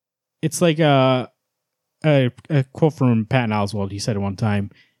 it's like a quote from Patton Oswalt. He said at one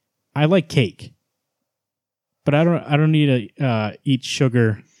time, I like cake, but I don't need to eat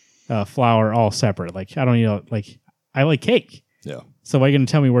sugar, flour all separate. Like, I don't need I like cake. Yeah. So why are you going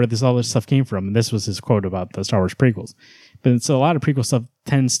to tell me where all this stuff came from? And this was his quote about the Star Wars prequels. But so a lot of prequel stuff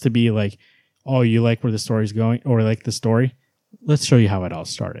tends to be like, oh, you like where the story's going, or like the story? Let's show you how it all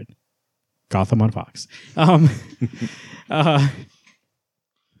started. Gotham on Fox.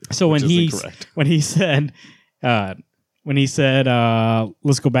 So when he said, when he said,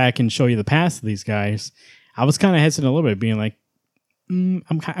 let's go back and show you the past of these guys, I was kind of hesitant a little bit, being like,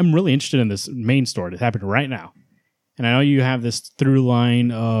 I'm really interested in this main story that's happening right now. And I know you have this through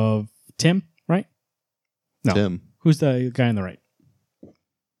line of Tim, right? No. Tim. Who's the guy on the right?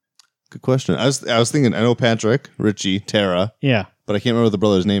 Good question. I was thinking, I know Patrick, Richie, Tara. Yeah. But I can't remember what the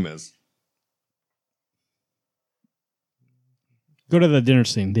brother's name is. Go to the dinner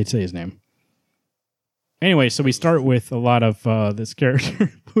scene. They'd say his name. Anyway, so we start with a lot of this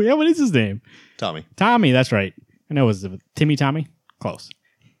character. Yeah, what is his name? Tommy. Tommy, that's right. I know it was Timmy Tommy. Close.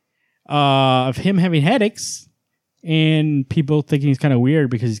 Of him having headaches and people thinking he's kind of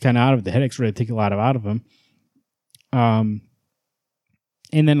weird because he's kind of out of the headaches really take a lot out of him. And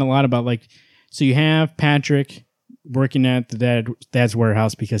then a lot about so you have Patrick working at the dad's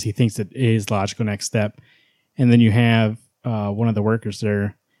warehouse because he thinks it is logical next step. And then you have one of the workers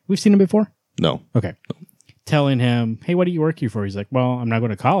there. We've seen him before? No. Okay. Telling him, hey, what do you work here for? He's like, well, I'm not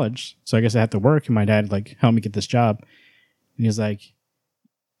going to college, so I guess I have to work. And my dad helped me get this job. And he's like,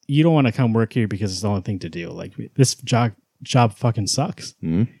 you don't want to come work here because it's the only thing to do. This job fucking sucks.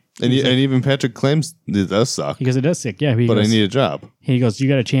 Mm-hmm. And even Patrick claims it does suck. Because it does suck, yeah. But I need a job. He goes, you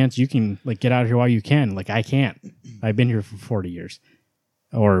got a chance, you can get out of here while you can. I can't. I've been here for 40 years.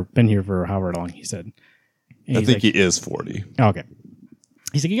 Or been here for however long, he said. And I think he is 40. Okay.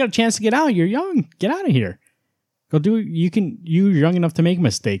 He's like, you got a chance to get out. You're young. Get out of here. Go do it. You're young enough to make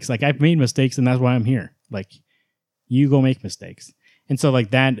mistakes. I've made mistakes and that's why I'm here. You go make mistakes. And so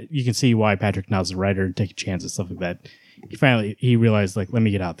that, you can see why Patrick now is a writer and taking chances, stuff like that. He realized, let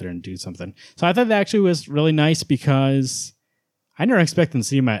me get out there and do something. So I thought that actually was really nice because I never expected to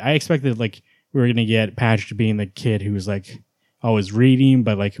see him. I expected we were going to get Patrick being the kid who was always reading,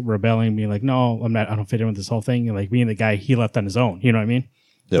 but rebelling, being no, I don't fit in with this whole thing. And being the guy he left on his own. You know what I mean?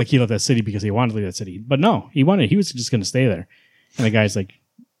 Yep. He left that city because he wanted to leave that city. But no, he was just going to stay there. And the guy's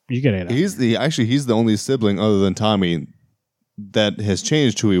you get it. He's the only sibling other than Tommy that has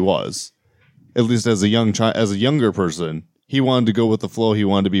changed who he was. At least as a younger person, he wanted to go with the flow. He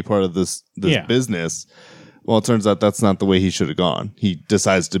wanted to be part of this business. Well, it turns out that's not the way he should have gone. He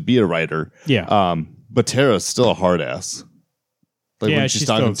decides to be a writer. Yeah. But Tara's still a hard ass. When she's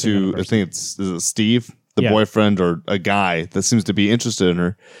talking to, I think is it Steve, the boyfriend or a guy that seems to be interested in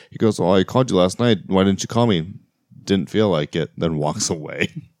her. He goes, "Oh, I called you last night. Why didn't you call me?" Didn't feel like it. Then walks away.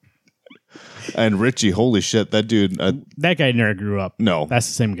 And Richie, holy shit, that dude. That guy never grew up. No, that's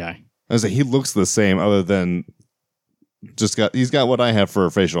the same guy. I was like, he looks the same, other than he's got what I have for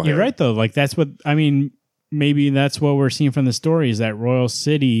facial hair. You're right though. That's what I mean. Maybe that's what we're seeing from the story is that Royal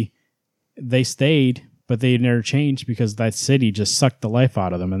City, they stayed, but they never changed because that city just sucked the life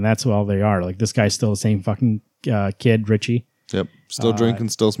out of them, and that's all they are. This guy's still the same fucking kid, Richie. Yep, still drinking,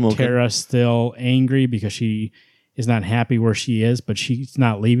 still smoking. Tara's still angry because she is not happy where she is, but she's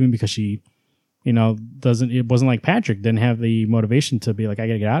not leaving because she, it wasn't like Patrick didn't have the motivation to be I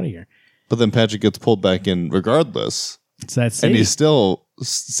gotta get out of here. But then Patrick gets pulled back in regardless. It's that city. And he still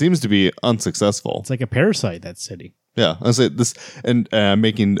seems to be unsuccessful. It's like a parasite, that city. Yeah, I say this, and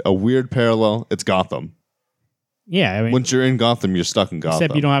making a weird parallel. It's Gotham. Yeah, I mean, once you're in Gotham, you're stuck in Gotham.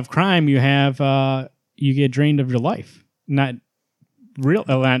 Except you don't have crime. You have you get drained of your life, not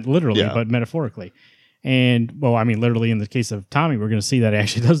literally, but metaphorically. And literally in the case of Tommy, we're going to see that he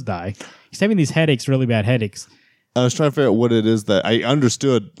actually does die. He's having these headaches, really bad headaches. I was trying to figure out what it is that I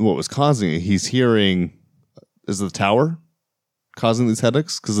understood what was causing it. He's hearing, is the tower causing these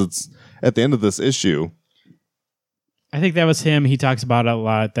headaches? Because it's at the end of this issue. I think that was him. He talks about it a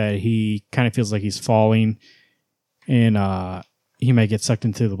lot, that he kind of feels like he's falling and he might get sucked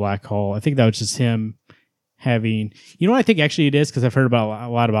into the black hole. I think that was just him having, what I think actually it is, because I've heard about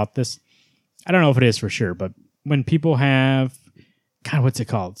a lot about this. I don't know if it is for sure, but when people have, God, what's it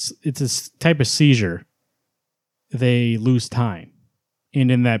called? It's this type of seizure. They lose time,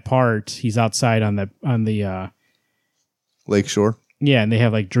 and in that part, he's outside on the lakeshore. Yeah, and they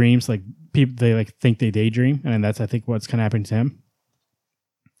have dreams, people they think they daydream, and that's I think what's kind of happening to him.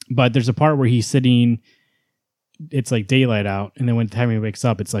 But there's a part where he's sitting. It's daylight out, and then when Tommy wakes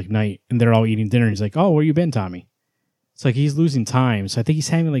up, it's night, and they're all eating dinner. And he's like, "Oh, where you been, Tommy?" It's he's losing time, so I think he's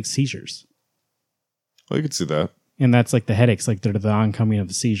having seizures. Well, you could see that. And that's the headaches, they're the oncoming of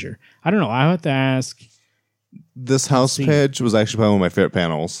the seizure. I don't know. I have to ask. This house page was actually probably one of my favorite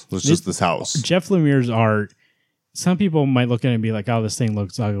panels. It was just this house. Jeff Lemire's art, some people might look at it and be like, oh, this thing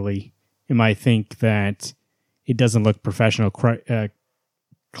looks ugly. And might think that it doesn't look professional,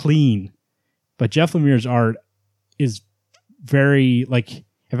 clean. But Jeff Lemire's art is very,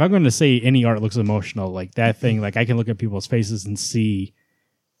 if I'm going to say any art looks emotional, that thing, I can look at people's faces and see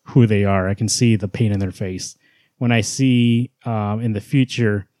who they are. I can see the pain in their face when I see in the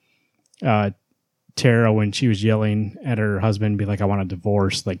future Tara, when she was yelling at her husband, be like, I want a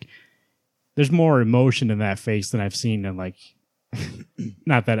divorce. Like, there's more emotion in that face than I've seen in, like,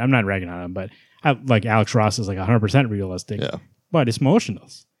 not that I'm not ragging on him, but like Alex Ross is like 100% realistic, but it's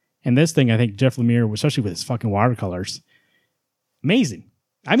motionless. And this thing, I think Jeff Lemire, especially with his fucking watercolors, amazing.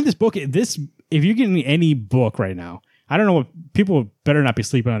 I mean, this book, if you're getting any book right now, I don't know what people better not be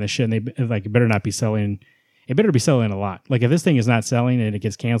sleeping on this shit, and they like better not be selling. It better be selling a lot. Like, if this thing is not selling and it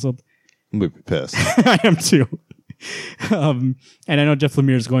gets canceled, I'm gonna be pissed. I am too. And I know Jeff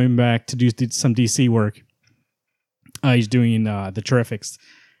Lemire is going back to do some DC work. He's doing the Terrifics,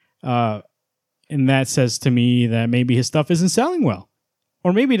 and that says to me that maybe his stuff isn't selling well.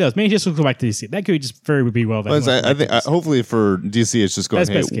 Or maybe it does. Maybe he just will go back to DC. That could just very be well. I think hopefully for DC, it's just going,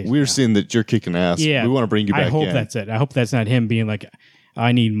 hey, we're seeing that you're kicking ass. Yeah, we want to bring you back in. I hope that's it. I hope that's not him being like,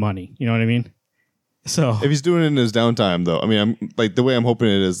 I need money. You know what I mean? So if he's doing it in his downtime, though, I mean, I'm like, the way I'm hoping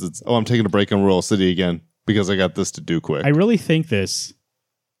it is, it's, I'm taking a break on Royal City again because I got this to do quick. I really think this,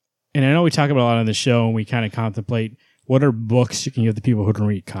 and I know we talk about a lot on the show, and we kind of contemplate what are books you can give the people who don't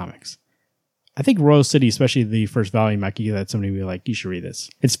read comics. I think Royal City, especially the first volume, I could give that somebody be like, you should read this.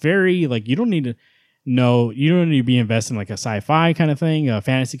 It's very, like, you don't need to know, you don't need to be invested in like a sci-fi kind of thing, a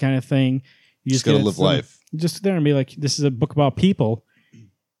fantasy kind of thing. You just got to live life. Just sit there and be like, this is a book about people.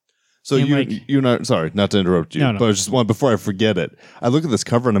 So you're not, sorry, not to interrupt you, but I just want, before I forget it, I look at this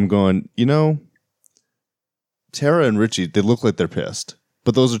cover and I'm going, you know, Tara and Richie, they look like they're pissed,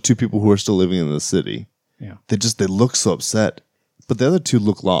 but those are two people who are still living in the city. Yeah. They look so upset. But the other two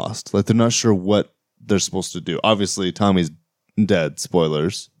look lost. Like, they're not sure what they're supposed to do. Obviously, Tommy's dead.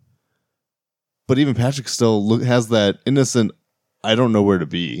 Spoilers. But even Patrick still has that innocent, I don't know where to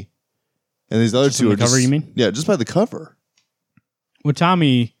be. And these other just two are cover, just... you mean? Yeah, just by the cover. Well,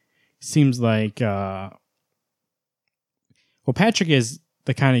 Tommy seems like... well, Patrick is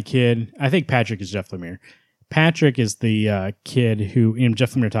the kind of kid... I think Patrick is Jeff Lemire. Patrick is the kid who... You know,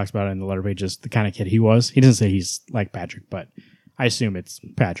 Jeff Lemire talks about it in the letter pages, the kind of kid he was. He doesn't say he's like Patrick, but... I assume it's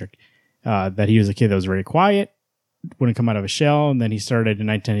Patrick, that he was a kid that was very quiet, wouldn't come out of a shell, and then he started in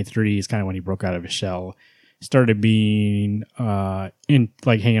 1993, is kind of when he broke out of his shell, started being in,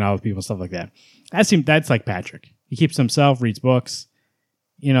 like, hanging out with people and stuff like that. That's like Patrick. He keeps to himself, reads books,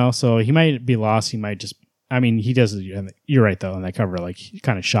 you know, so he might be lost, he might just, I mean, he does, you're right, though, on that cover, like,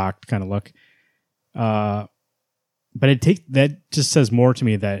 kind of shocked kind of look. But that just says more to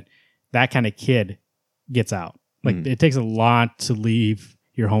me that kind of kid gets out. Like, it takes a lot to leave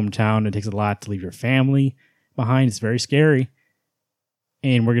your hometown. It takes a lot to leave your family behind. It's very scary.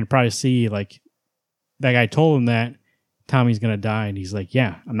 And we're going to probably see, like, that guy told him that Tommy's going to die. And he's like,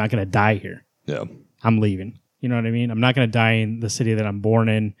 yeah, I'm not going to die here. Yeah. I'm leaving. You know what I mean? I'm not going to die in the city that I'm born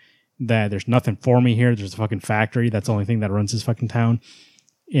in, that there's nothing for me here. There's a fucking factory. That's the only thing that runs this fucking town.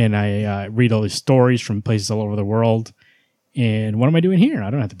 And I read all these stories from places all over the world. And what am I doing here?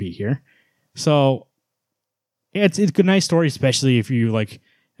 I don't have to be here. So... It's a good, nice story, especially if you like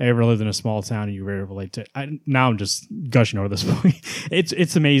ever lived in a small town and you very relate to it. Now I'm just gushing over this book.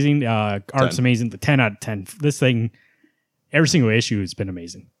 It's amazing. Art's amazing. The 10 out of 10. This thing, every single issue has been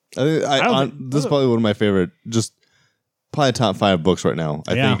amazing. This is probably one of my favorite, just probably top 5 books right now,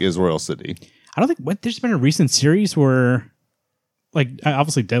 I think, is Royal City. I don't think there's been a recent series where, like,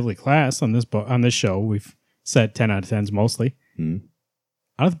 obviously Deadly Class on this show, we've said 10 out of 10s mostly. I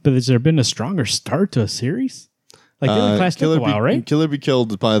don't think, but has there been a stronger start to a series? Like, Deadly Class took a while, right? Killer Be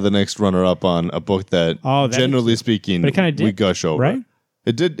Killed is probably the next runner-up on a book that generally speaking, we gush over. Right?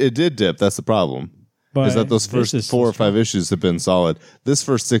 It did dip. That's the problem. But is that those first 4 or 5 issues have been solid. This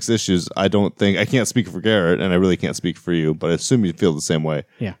first 6 issues, I can't speak for Garrett, and I really can't speak for you, but I assume you feel the same way.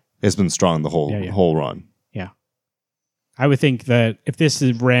 Yeah. It's been strong the whole run. Yeah. I would think that if this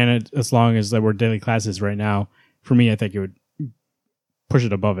ran as long as where Deadly Class is right now, for me, I think it would push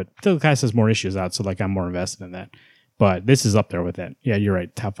it above it. Deadly Class has more issues out, so like I'm more invested in that. But this is up there with that. Yeah, you're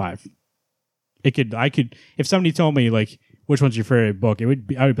right. Top 5. I could, if somebody told me like which one's your favorite book, I would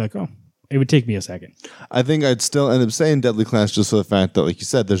be like, oh, it would take me a second. I think I'd still end up saying Deadly Class just for the fact that, like you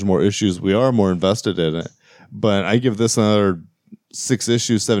said, there's more issues. We are more invested in it. But I give this another 6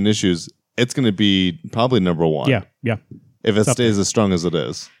 issues, 7 issues. It's going to be probably number 1. Yeah. If it stays as strong as it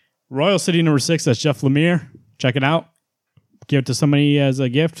is. Royal City number 6. That's Jeff Lemire. Check it out. Give it to somebody as a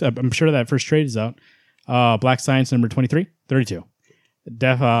gift. I'm sure that first trade is out. Black Science number 23, 32.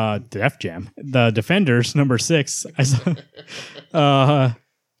 Def Jam. The Defenders number 6. I saw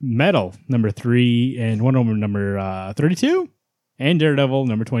Metal number 3 and Wonder Woman number 32 and Daredevil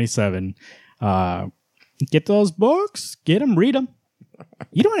number 27. Get those books, get them, read them.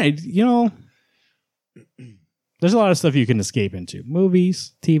 There's a lot of stuff you can escape into.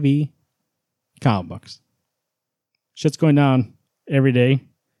 Movies, TV, comic books. Shit's going down every day.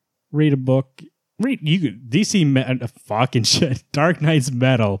 Read a book. Fucking shit. Dark Knight's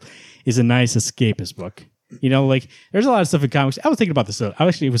Metal is a nice escapist book. Like there's a lot of stuff in comics. I was thinking about this. I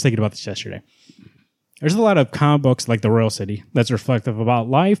actually was thinking about this yesterday. There's a lot of comic books like The Royal City that's reflective about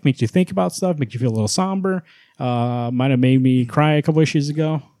life, makes you think about stuff, makes you feel a little somber. Might have made me cry a couple issues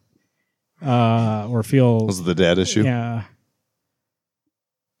ago. Or feel... Was it the dad issue? Yeah.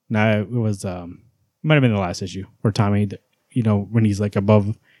 No, it was... might have been the last issue where Tommy, when he's like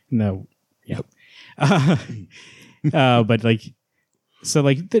above... No. Yep. But like... So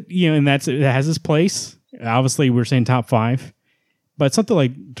like, and it has its place. Obviously, we're saying top 5. But something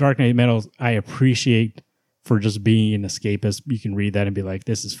like Dark Knight Metal, I appreciate for just being an escapist. You can read that and be like,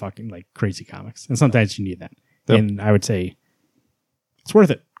 this is fucking like crazy comics. And sometimes you need that. Yep. And I would say it's worth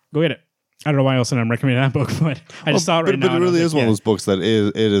it. Go get it. I don't know why else I'm recommending that book, but I just saw it right now. But it really is one of those books that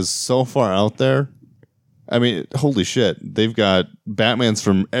it is so far out there. I mean, holy shit. They've got Batmans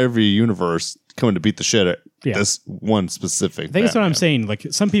from every universe coming to beat the shit at this one specific I think that's what I'm saying. Like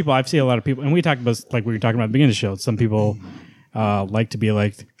some people, I've seen a lot of people, and we talked about, like we were talking about at the beginning of the show, some people... like to be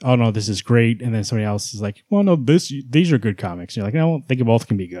like, oh no, this is great, and then somebody else is like, well no, these are good comics. You're like, no, I think both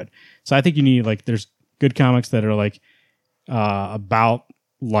can be good. So I think you need like, there's good comics that are like about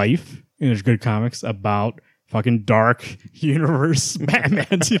life, and there's good comics about fucking dark universe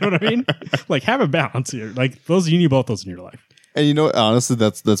Batmans. You know what I mean? Like have a balance here. Like those, you need both those in your life. And honestly,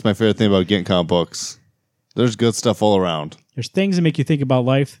 that's my favorite thing about getting comic books. There's good stuff all around. There's things that make you think about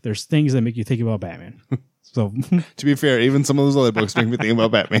life. There's things that make you think about Batman. So, to be fair, even some of those other books make me think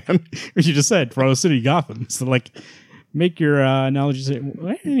about Batman. Which you just said, Royal City, Gotham. So, like, make your analogies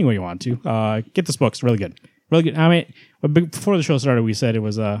any way you want to. Get this book; it's really good, really good. I mean, before the show started, we said it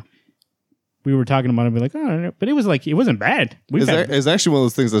was. We were talking about it, and be like, oh, but it was like it wasn't bad. It's actually one of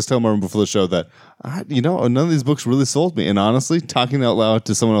those things I was telling Marvin before the show that none of these books really sold me. And honestly, talking out loud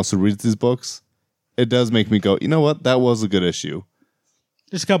to someone else who reads these books, it does make me go, you know what, that was a good issue.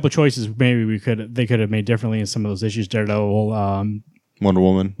 Just a couple of choices maybe they could have made differently in some of those issues. Daredevil, Wonder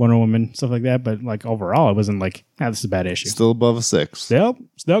Woman, stuff like that. But like overall, it wasn't like, this is a bad issue. Still above a 6. Still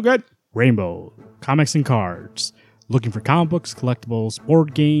good. Rainbow, comics and cards. Looking for comic books, collectibles,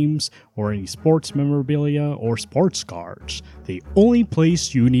 board games, or any sports memorabilia or sports cards. The only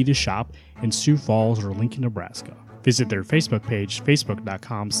place you need to shop in Sioux Falls or Lincoln, Nebraska. Visit their Facebook page,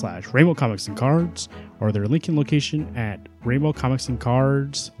 facebook.com/Rainbow Comics and Cards, or their Lincoln location at Rainbow Comics and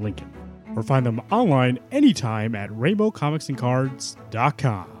Cards, Lincoln. Or find them online anytime at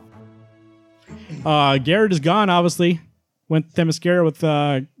rainbowcomicsandcards.com. Garrett is gone, obviously. Went Themyscira with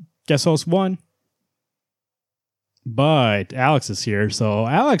Guest Host 1. But Alex is here. So,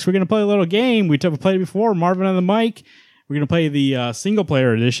 Alex, we're going to play a little game. We played it before. Marvin on the mic. We're going to play the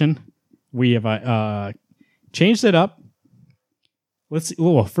single-player edition. We have... changed it up. Let's see.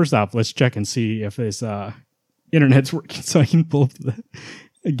 Well, first off, let's check and see if this internet's working so I can pull up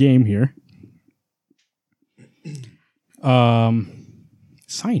the game here. Sign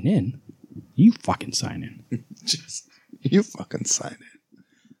in. You fucking sign in. You fucking sign in.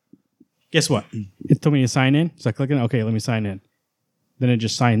 Guess what? It told me to sign in. So I click on okay, let me sign in. Then it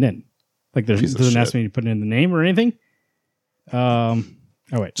just signed in. Like it doesn't ask me to put in the name or anything. Oh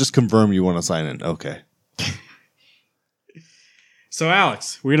wait. Just confirm you want to sign in. Okay. So,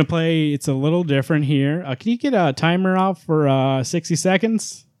 Alex, we're going to play. It's a little different here. Can you get a timer out for 60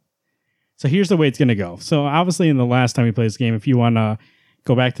 seconds? So, here's the way it's going to go. So, obviously, in the last time we played this game, if you want to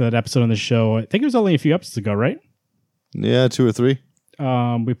go back to that episode on the show, I think it was only a few episodes ago, right? Yeah, 2 or 3.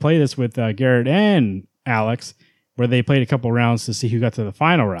 We played this with Garrett and Alex, where they played a couple rounds to see who got to the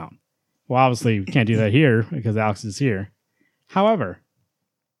final round. Well, obviously, we can't do that here because Alex is here. However,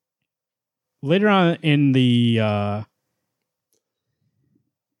 later on in the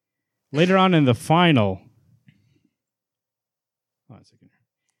final,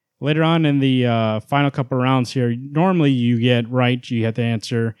 later on in the final couple rounds here, normally you get right. You have to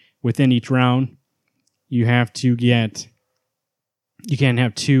answer within each round. You have to get. You can't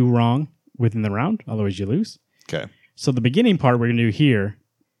have 2 wrong within the round, otherwise you lose. Okay. So the beginning part we're going to do here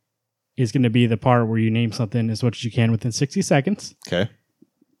is going to be the part where you name something as much as you can within 60 seconds. Okay.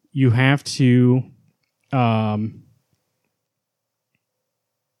 You have to.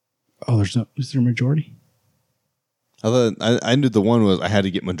 Is there a majority? I knew the one was I had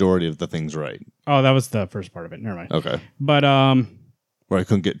to get majority of the things right. Oh, that was the first part of it. Never mind. Okay. But where I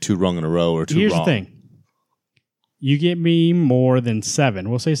couldn't get 2 wrong in a row or 2 here's wrong. The thing. You get me more than 7.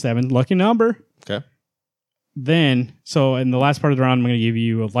 We'll say 7. Lucky number. Okay. Then, so in the last part of the round, I'm going to give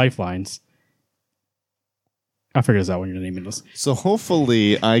you lifelines. I'll figure this out when you're naming this. So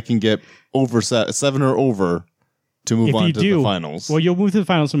hopefully I can get over 7 or over to move on to the finals. Well, you'll move to the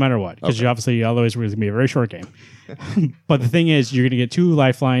finals no matter what, because you obviously otherwise it's going to be a very short game. But the thing is, you're going to get 2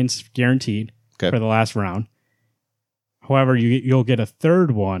 lifelines guaranteed for the last round. However, you'll get a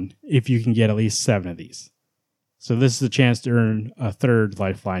third one if you can get at least 7 of these. So this is a chance to earn a third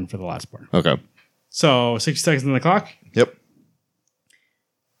lifeline for the last part. Okay. So 60 seconds on the clock. Yep.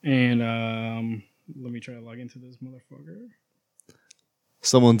 And let me try to log into this motherfucker.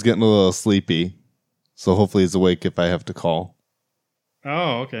 Someone's getting a little sleepy, so hopefully he's awake if I have to call.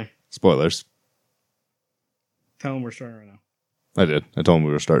 Oh, okay. Spoilers. Tell him we're starting right now. I did. I told him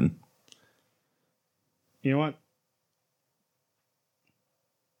we were starting. You know what? What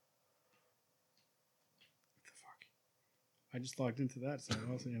the fuck? I just logged into that, so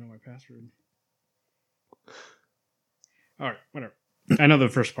I also know my password. All right, whatever. I know the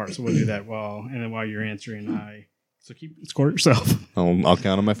first part, so we'll do that while you're answering. So keep score yourself. I'll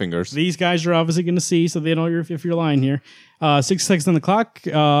count on my fingers. These guys are obviously going to see, so they know if you're lying here. 60 seconds on the clock.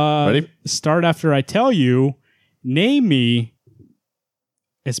 Ready? Start after I tell you. Name me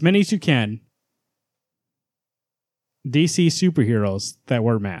as many as you can DC superheroes that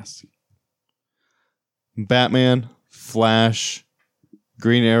wear masks. Batman, Flash,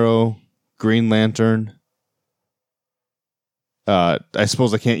 Green Arrow, Green Lantern. I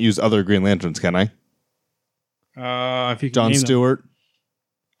suppose I can't use other Green Lanterns, can I? If you can John name Stewart.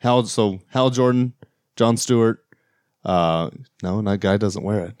 Hal Jordan, John Stewart. No, that guy doesn't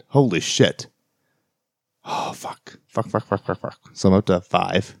wear it. Holy shit. Oh, fuck. So I'm up to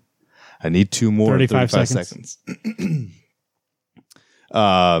 5. I need 2 more. 35 seconds.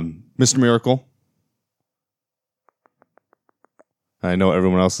 Mr. Miracle. I know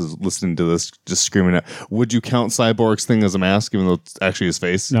everyone else is listening to this just screaming out. Would you count Cyborg's thing as a mask, even though it's actually his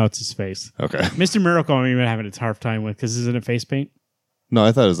face? No, it's his face. Okay. Mr. Miracle, I'm even having a hard time with, because isn't it face paint? No,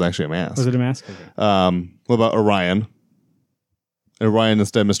 I thought it was actually a mask. Was it a mask? Okay. What about Orion? Orion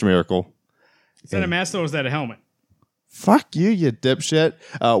instead of Mr. Miracle. Is that a mask or is that a helmet? Fuck you, you dipshit.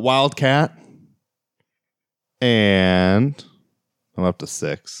 Wildcat. And I'm up to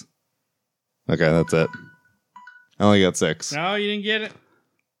 6. Okay, that's it. I only got 6. No, you didn't get it.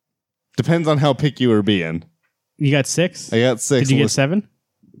 Depends on how picky you were being. You got 6? I got 6. Did you get 7?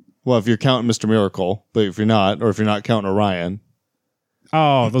 Well, if you're counting Mr. Miracle, but if you're not, or if you're not counting Orion.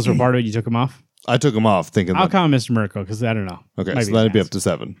 Oh, those were part of it. You took them off? I took them off thinking I'll count Mr. Miracle because I don't know. Okay, so that'd be up to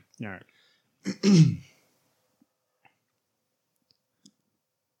 7. All right.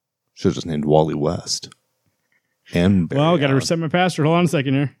 Should have just named Wally West. And Barry well, got to Allen. reset my password. Hold on a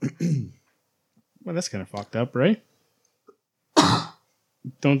second here. Well, that's kind of fucked up, right?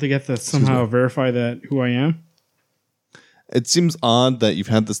 Don't they get to somehow verify that who I am? It seems odd that you've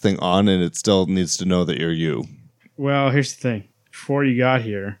had this thing on and it still needs to know that you're you. Well, here's the thing. Before you got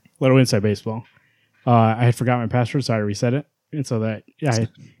here, little inside baseball, I had forgot my password, so I reset it. And so that,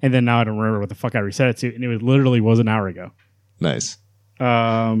 and then now I don't remember what the fuck I reset it to. And it literally was an hour ago. Nice.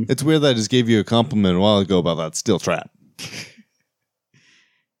 It's weird that I just gave you a compliment a while ago about that steel trap.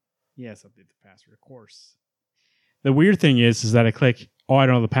 Yes, update the password, of course. The weird thing is that I click, oh, I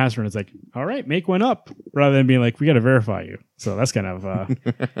don't know the password. And it's like, all right, make one up. Rather than being like, we got to verify you. So that's kind of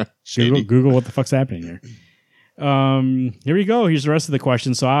Google what the fuck's happening here. Here we go. Here's the rest of the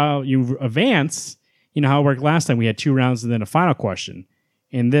question. So you advance. You know how it worked last time. We had 2 rounds and then a final question.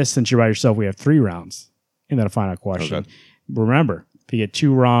 In this, since you're by yourself, we have 3 rounds and then a final question. Okay. Remember, if you get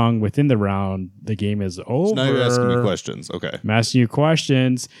 2 wrong within the round, the game is over. So now you're asking me questions. Okay. I'm asking you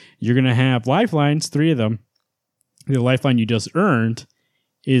questions. You're going to have lifelines, 3 of them. The lifeline you just earned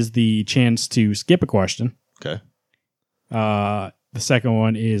is the chance to skip a question. Okay. The second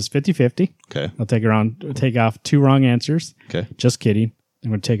one is 50-50. Okay. I'll take off 2 wrong answers. Okay. Just kidding.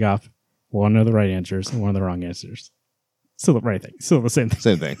 I'm going to take off 1 of the right answers and 1 of the wrong answers. Still the right thing. Still the same thing.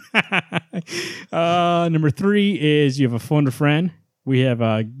 Same thing. Number 3 is you have a phone a friend. We have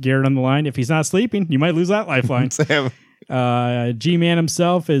Garrett on the line. If he's not sleeping, you might lose that lifeline. Sam. G-Man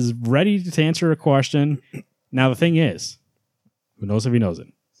himself is ready to answer a question. Now, the thing is, who knows if he knows it?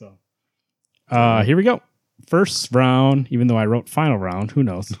 So, here we go. First round, even though I wrote final round, who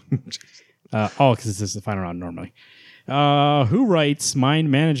knows? Because this is the final round normally. Who writes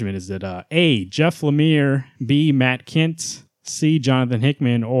Mind Management? Is it A, Jeff Lemire, B, Matt Kint, C, Jonathan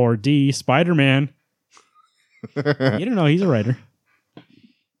Hickman, or D, Spider-Man? You don't know. He's a writer.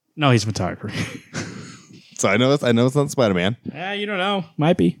 No, he's a photographer. So I know it's not Spider-Man. You don't know.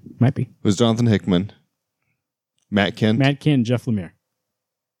 Might be. It was Jonathan Hickman. Matt Kint, Jeff Lemire.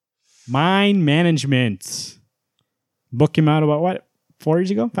 Mind Management. Book came out about what? 4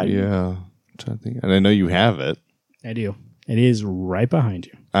 years ago? 5 years ago? Yeah. I'm trying to think. And I know you have it. I do. It is right behind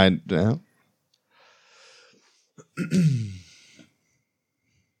you. I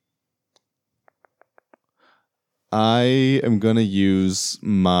am going to use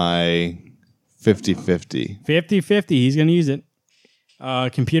my 50-50. 50-50. He's going to use it.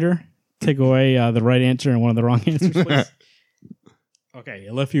 Computer, take away the right answer and one of the wrong answers, please. Okay,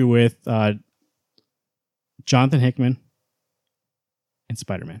 I left you with Jonathan Hickman and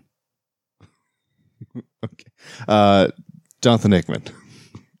Spider-Man. Okay. Jonathan Hickman.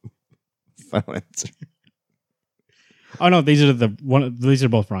 Final answer. Oh no, these are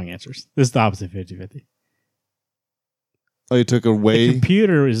both wrong answers. This is the opposite 50-50. Oh, you took away. The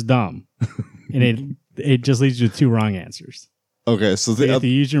computer is dumb, and it just leads you to two wrong answers. Okay, so you have to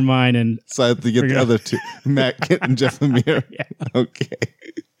use your mind and. So I have to get the other two, Matt Kent and Jeff Lemire. Yeah. Okay.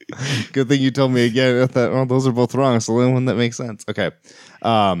 Good thing you told me again. I thought, those are both wrong. So the only one that makes sense. Okay.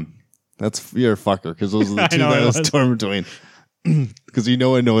 You're a fucker because those are the two that I was torn between. Because I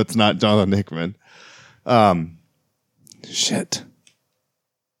know it's not Jonathan Hickman. Shit.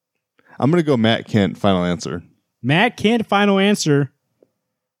 I'm gonna go Matt Kent. Final answer. Matt Kent. Final answer.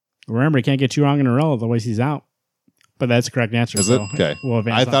 Remember, he can't get two wrong in a row, otherwise he's out. But that's the correct answer. Is it? Okay.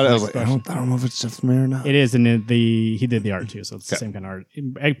 I thought it was like, I don't know if it's Jeff Lemire or not. It is, and he did the art too, so it's the same kind of art.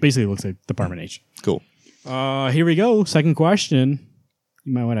 It basically looks like Department H. Cool. Here we go. Second question.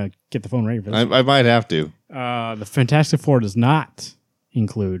 You might want to get the phone ready for this. I might have to. The Fantastic Four does not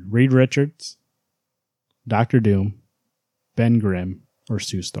include Reed Richards, Dr. Doom, Ben Grimm, or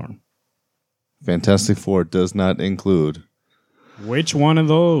Sue Storm. Fantastic Four does not include. Which one of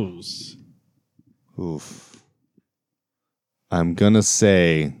those? Oof. I'm going to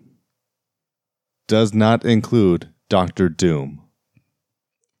say does not include Dr. Doom.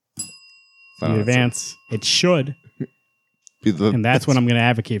 You advance. It should. And that's what I'm going to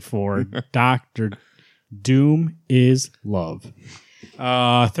advocate for. Dr. Doom is love.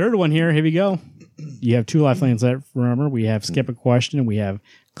 Third one here. Here we go. You have two lifelines left. Remember, we have skip a question and we have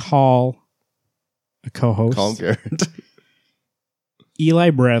call a co-host. Call Garrett. Eli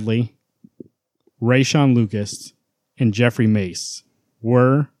Bradley, Rayshawn Lucas, and Jeffrey Mace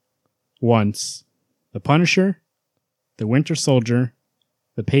were once the Punisher, the Winter Soldier,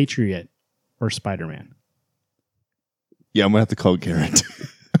 the Patriot, or Spider-Man. Yeah, I'm going to have to call Garrett.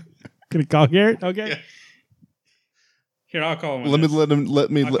 Gonna call Garrett? Okay. Yeah. Here, I'll call him. I'll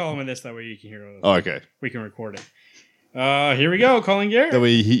call him in this. That way you can hear it. Oh, okay. We can record it. Here we go. Calling Garrett. That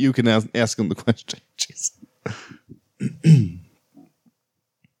way you can ask him the question. Jeez.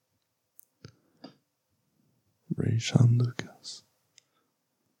 Rayshawn Lucas.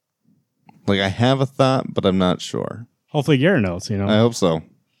 Like, I have a thought, but I'm not sure. Hopefully Garrett knows, I hope so.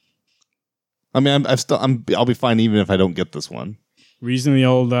 I mean, I'll be fine even if I don't get this one. We're using the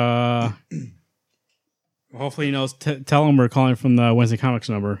old, hopefully he knows, tell him we're calling from the Wednesday Comics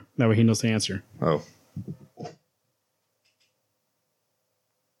number. That way he knows the answer. Oh.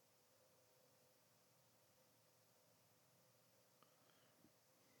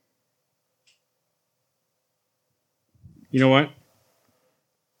 You know what?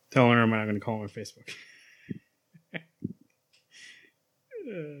 Tell him I'm not going to call him on Facebook.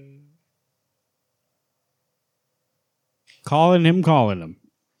 Calling him.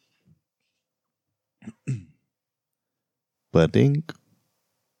 Badink.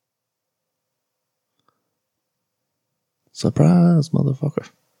 Surprise, motherfucker.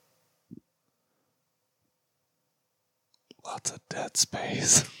 Lots of dead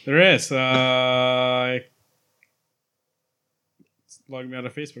space. There is. It's logged me out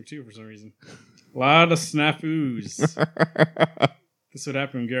of Facebook too for some reason. A lot of snafus. This would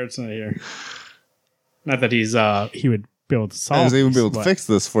happen when Garrett's not here. Not that he would be able to solve. I was even be able to fix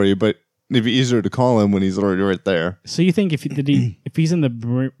this for you, but it'd be easier to call him when he's already right there. So you think if he's in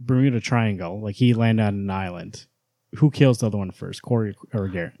the Bermuda Triangle, like he landed on an island, who kills the other one first, Corey or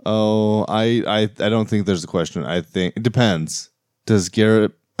Garrett? Oh, I don't think there's a question. I think it depends. Does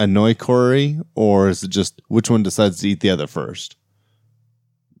Garrett annoy Corey, or is it just which one decides to eat the other first?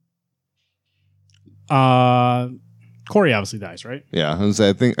 Corey obviously dies, right? Yeah,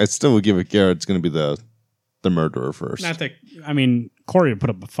 I think I still would give it Garrett's going to be the murderer first. Not that Corey would put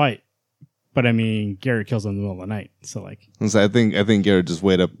up a fight, but Garrett kills him in the middle of the night. So like, I think Garrett just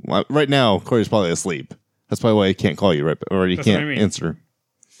wait up. Right now, Corey's probably asleep. That's probably why he can't call you or he can't answer.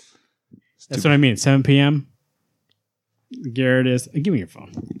 That's what I mean. 7 p.m. Garrett is. Give me your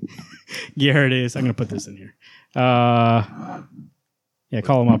phone. Garrett is. I'm going to put this in here. Yeah,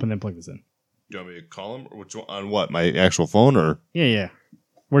 call him up and then plug this in. Do you want me to call him? Or which one, on what? My actual phone or? Yeah.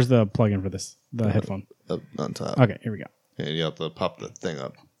 Where's the plug-in for this? The headphone? Up on top. Okay, here we go. And you have to pop the thing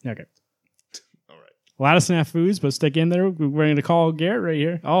up. Okay. A lot of snafus, but stick in there. We're going to call Garrett right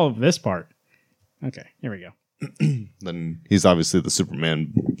here. Oh, this part. Okay, here we go. Then he's obviously the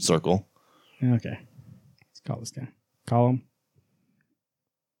Superman circle. Okay. Let's call this guy. Call him.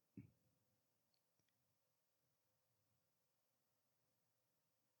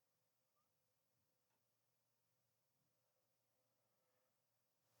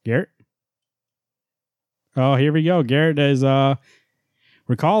 Garrett? Oh, here we go. Garrett is we're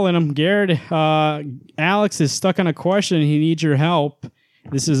calling him. Garrett, Alex is stuck on a question. He needs your help.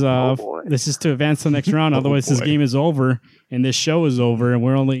 This is this is to advance to the next round. Otherwise, this game is over and this show is over, and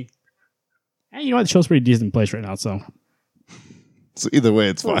we're only. Hey, you know what? The show's pretty decent place right now. So either way,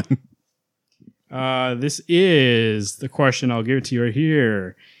 it's fine. This is the question. I'll give it to you right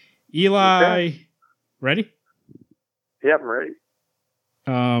here. Eli, Okay. Ready? Yep, I'm ready.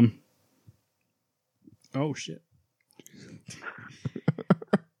 Oh shit.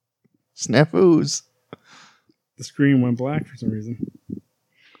 Snafus. The screen went black for some reason.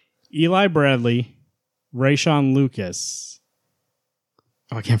 Eli Bradley, Rayshawn Lucas.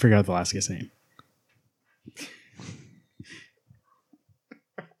 Oh, I can't figure out the last guy's name.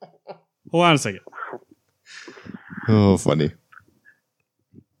 Hold on a second. Oh, funny.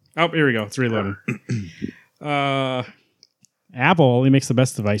 Oh, here we go. It's reloading. Apple only makes the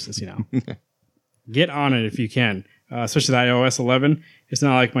best devices, you know. Get on it if you can. Especially the iOS 11. It's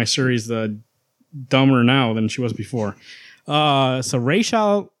not like my Siri's dumber now than she was before. So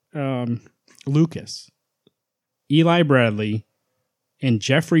Rayshawn Lucas, Eli Bradley, and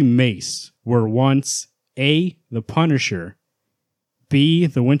Jeffrey Mace were once A, the Punisher, B,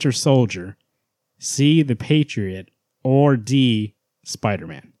 the Winter Soldier, C, the Patriot, or D,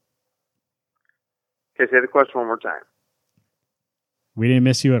 Spider-Man. Okay, say the question one more time. We didn't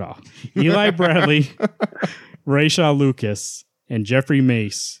miss you at all. Eli Bradley, Rayshawn Lucas, and Jeffrey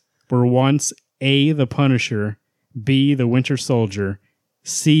Mace were once A, the Punisher, B, the Winter Soldier,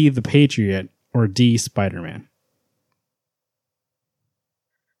 C, the Patriot, or D, Spider-Man.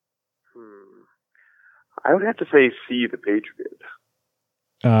 I would have to say C, the Patriot.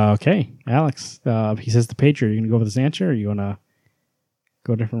 Okay, Alex. He says the Patriot. Are you going to go with this answer, or are you going to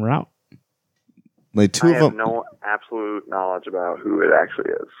go a different route? Like two I of have them. no absolute knowledge about who it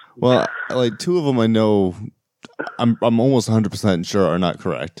actually is. Well, like two of them, I know. I'm almost 100% sure are not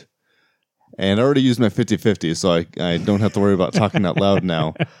correct. And I already used my 50-50, so I don't have to worry about talking out loud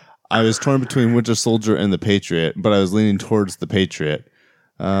now. I was torn between Winter Soldier and the Patriot, but I was leaning towards the Patriot.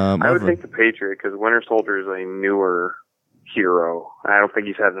 I would think the Patriot because Winter Soldier is a newer hero. I don't think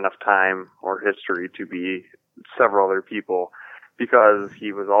he's had enough time or history to be several other people because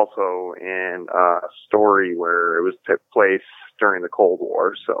he was also in a story where it was took place during the Cold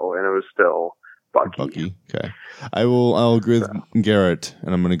War, and it was still Bucky. Okay. I'll agree with Garrett,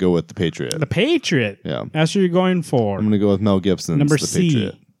 and I'm going to go with the Patriot. The Patriot. Yeah. That's what you're going for. I'm going to go with Mel Gibson's Number The C.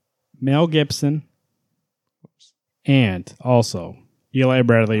 Patriot. Mel Gibson. And also Eli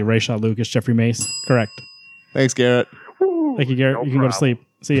Bradley, Rayshawn Lucas, Jeffrey Mace. Correct. Thanks, Garrett. Thank you, Garrett. No you can go to problem. sleep.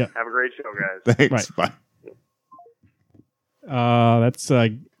 See ya. Have a great show, guys. Thanks. Right. Bye. That's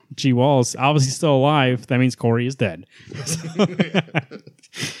G. Walls. Obviously still alive. That means Corey is dead.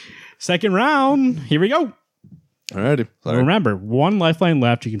 Second round. Here we go. Alrighty. Sorry. Remember, one lifeline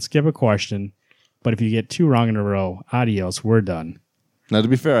left. You can skip a question. But if you get two wrong in a row, adios. We're done. Now, to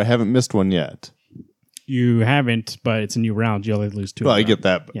be fair, I haven't missed one yet. You haven't, but it's a new round. You only lose two. Well, I get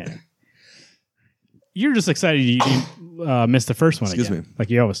that. But Yeah. You're just excited you missed the first one Excuse again, me. like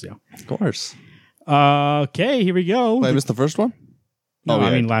you always do. Of course. Okay, here we go. Wait, I missed the first one? No, yeah.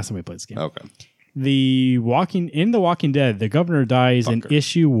 I mean last time we played this game. Okay. The Walking Dead, the governor dies in Fucker.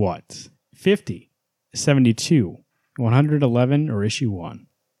 issue what? 50, 72, 111, or issue 1?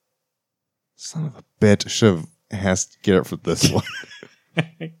 Son of a bitch. Should have asked Garrett for this one.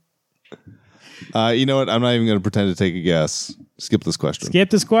 You know what? I'm not even going to pretend to take a guess. Skip this question. Skip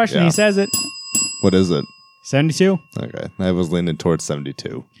this question. Yeah. He says it. What is it? 72. Okay. I was leaning towards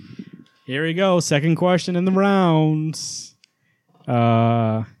 72. Here we go. Second question in the rounds.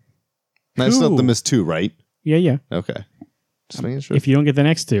 Now, it's not Who? the miss two, right? Yeah. Okay. Just making sure. If you don't get the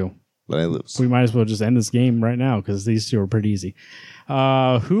next two, But I lose. we might as well just end this game right now because these two are pretty easy.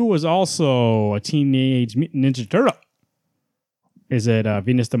 Who was also a Teenage Mutant Ninja Turtle? Is it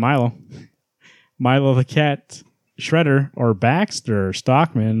Venus de Milo, Milo the Cat, Shredder, or Baxter,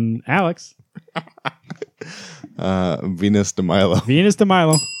 Stockman, Alex? Venus de Milo. Venus de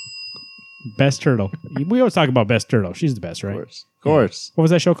Milo. Best turtle. We always talk about best turtle. She's the best, right? Of course. What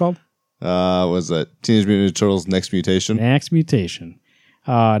was that show called? Was it Teenage Mutant Ninja Turtles Next Mutation? Next Mutation.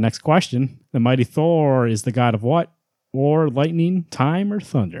 Next question. The mighty Thor is the god of what? War, lightning, time, or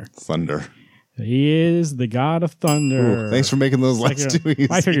thunder? Thunder. He is the god of thunder. Ooh, thanks for making those last two easy.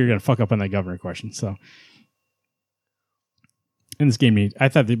 I figured you were going to fuck up on that governor question. So, in this game, I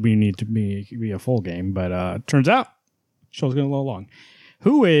thought that we need to be a full game, but turns out show's going a little long.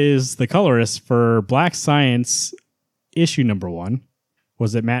 Who is the colorist for Black Science issue number 1?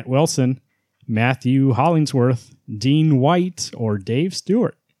 Was it Matt Wilson, Matthew Hollingsworth, Dean White, or Dave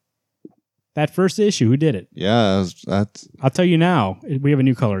Stewart? That first issue, who did it? Yeah, that's. I'll tell you now. We have a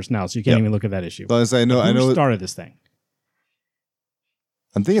new colorist now, so you can't even look at that issue. I know. Who started this thing?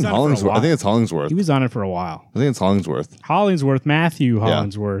 I'm thinking Hollingsworth. I think it's Hollingsworth. He was on it for a while. I think it's Hollingsworth. Matthew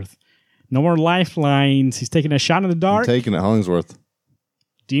Hollingsworth. No more lifelines. He's taking a shot in the dark. I'm taking it, Hollingsworth.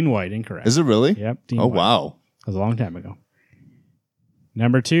 Dean White, incorrect. Is it really? Yep. Dean White. That Wow. was a long time ago.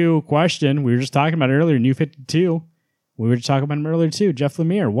 Number 2 question. We were just talking about it earlier. New 52. We were just talking about him earlier too. Jeff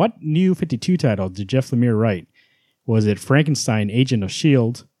Lemire. What New 52 title did Jeff Lemire write? Was it Frankenstein, Agent of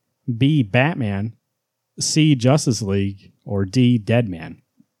S.H.I.E.L.D., B, Batman, C, Justice League, or D, Deadman?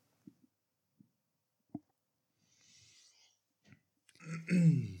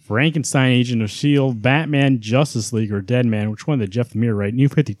 Frankenstein, Agent of S.H.I.E.L.D., Batman, Justice League, or Deadman? Which one did Jeff Lemire write? New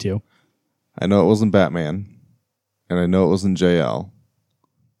 52. I know it wasn't Batman, and I know it wasn't JL.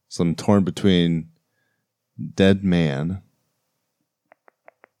 So I'm torn between Dead Man.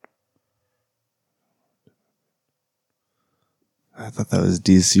 I thought that was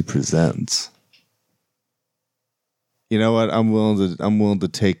DC Presents. You know what? I'm willing to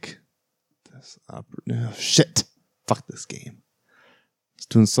take this shit. Fuck this game. It's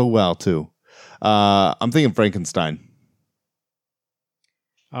doing so well too. I'm thinking Frankenstein.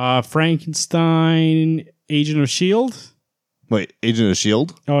 Frankenstein, Agent of S.H.I.E.L.D.? Wait, Agent of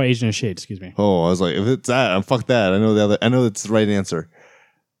S.H.I.E.L.D.? Oh, Agent of S.H.I.E.L.D., excuse me. Oh, I was like, if it's that, fuck that. I know it's the right answer.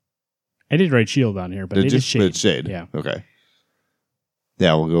 I did write S.H.I.E.L.D. on here, but it is S.H.I.E.L.D. It's Shade. Yeah. Okay.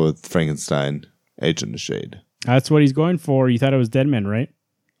 Yeah, we'll go with Frankenstein, Agent of S.H.I.E.L.D. That's what he's going for. You thought it was Deadman, right?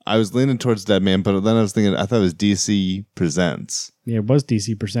 I was leaning towards Deadman, but then I was thinking, I thought it was DC Presents. Yeah, it was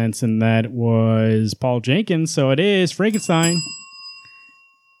DC Presents, and that was Paul Jenkins, so it is Frankenstein.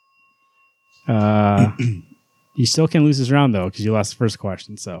 You still can't lose this round, though, because you lost the first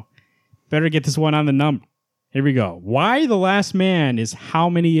question, so better get this one on the number. Here we go. Why the Last Man is how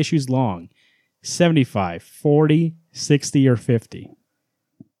many issues long? 75, 40, 60, or 50?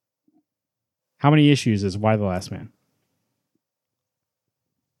 How many issues is Why the Last Man?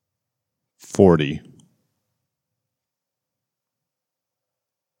 40.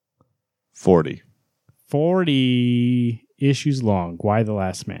 40. 40 issues long. Why the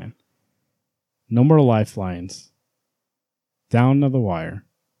Last Man? No more lifelines. Down to the wire.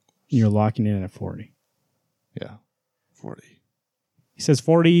 You're locking in at 40. Yeah. 40. He says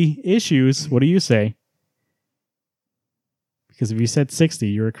 40 issues. What do you say? Because if you said 60,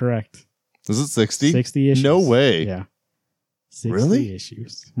 you were correct. Is it 60? 60 issues. No way. Yeah. 60 Really?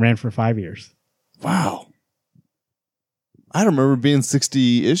 issues. Ran for 5 years. Wow. I don't remember being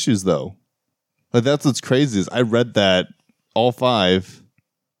 60 issues, though. Like, that's what's crazy is I read that all 5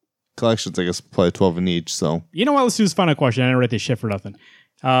 collections, I guess probably 12 in each, so. You know what? Let's do this final question. I didn't write this shit for nothing.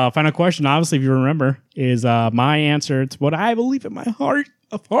 Final question, obviously, if you remember, is my answer to what I believe in my heart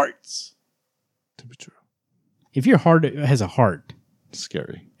of hearts. To be true. If your heart has a heart.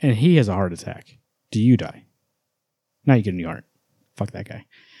 Scary. And he has a heart attack, do you die? Now you get a new heart. Fuck that guy.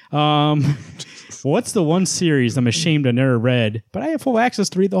 What's the one series I'm ashamed I never read, but I have full access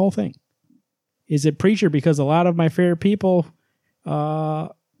to read the whole thing? Is it Preacher? Because a lot of my favorite people they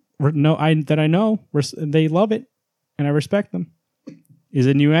love it, and I respect them. Is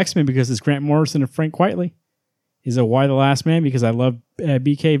it New X-Men because it's Grant Morrison and Frank Quitely? Is it Why the Last Man because I love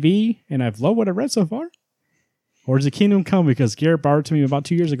BKV and I've loved what I've read so far? Or is it Kingdom Come because Garrett borrowed it to me about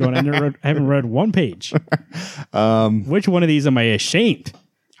 2 years ago and I haven't read one page? Which one of these am I ashamed?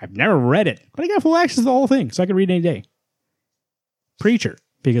 I've never read it, but I got full access to the whole thing, so I can read it any day. Preacher,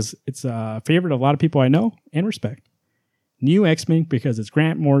 because it's a favorite of a lot of people I know and respect. New X-Men because it's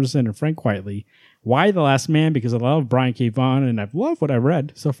Grant Morrison and Frank Quitely. Why the Last Man because I love Brian K. Vaughan and I've loved what I've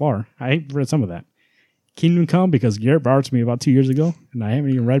read so far. I read some of that. Kingdom Come because Garrett borrowed it to me about 2 years ago and I haven't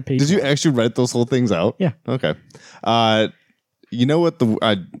even read page. Did you actually write those whole things out? Yeah. Okay. You know what?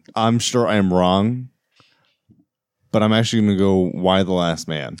 I'm sure I am wrong, but I'm actually going to go Why the Last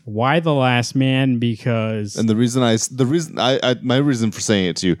Man. Why the Last Man because... And my reason for saying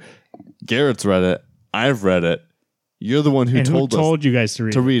it to you, Garrett's read it. I've read it. You're the one who told you guys to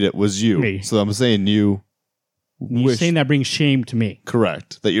read it was you. Me. So I'm saying you're saying that brings shame to me.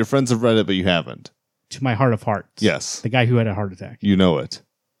 Correct. That your friends have read it, but you haven't. To my heart of hearts. Yes. The guy who had a heart attack. You know it.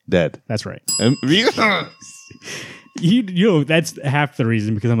 Dead. That's right. You know, that's half the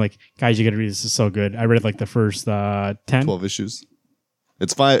reason, because I'm like, guys, you got to read this. It's so good. I read like the first 10. 12 issues.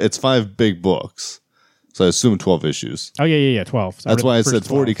 It's five big books. So I assume 12 issues. Oh, yeah, 12. So that's why I said 12.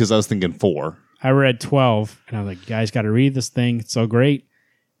 40, because I was thinking 4. I read 12, and I was like, you guys got to read this thing. It's so great.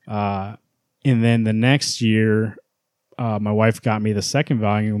 And then the next year, my wife got me the second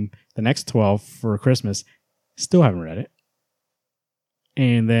volume, the next 12 for Christmas. Still haven't read it.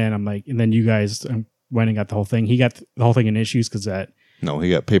 And then I'm like, and then you guys went and got the whole thing. He got the whole thing in issues because that. No, he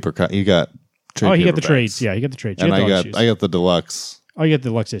got paper. He got trade. Oh, he got the trades. Yeah, he got the trades. And I got the deluxe. Oh, you got the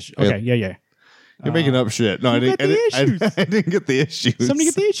deluxe issue. Okay, yeah. You're making up shit. No, I didn't get the issues. Somebody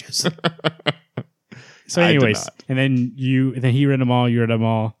get the issues. So, anyways, and then he read them all. You read them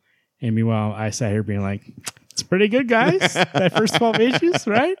all, and meanwhile, I sat here being like, "It's pretty good, guys. That first 12 issues,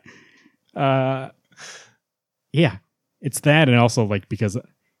 right?" Yeah, it's that, and also like because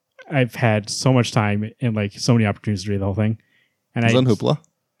I've had so much time and like so many opportunities to read the whole thing, and it's on Hoopla.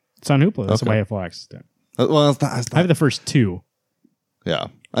 It's on Hoopla. That's why I have full access to it. Well, it's not. I have the first 2. Yeah,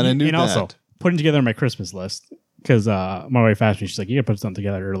 and I knew that. Also putting together my Christmas list because my wife asked me, she's like, "You gotta put something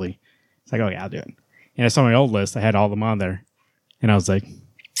together early." It's like, "Oh yeah, I'll do it." And I saw my old list. I had all of them on there, and I was like, I'm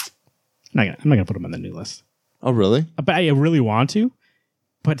not gonna put them on the new list." Oh, really? But I really want to.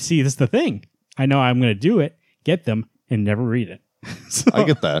 But see, this is the thing. I know I'm gonna do it, get them, and never read it. So I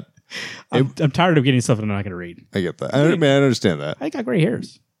get that. I'm tired of getting stuff that I'm not gonna read. I get that. I understand that. I got gray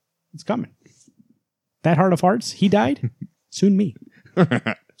hairs. It's coming. That heart of hearts, he died. Soon me.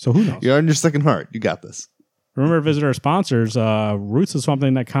 So who knows? You're on your second heart. You got this. Remember to visit our sponsors,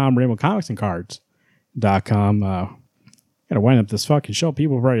 rootsofswampthing.com, rainbowcomicsandcards.com. Gotta wind up this fucking show.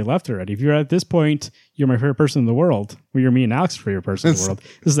 People have already left already. If you're at this point, you're my favorite person in the world. Well, you're me and Alex favorite person in the world.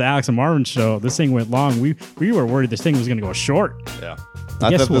 This is the Alex and Marvin show. This thing went long. We were worried this thing was gonna go short. Yeah.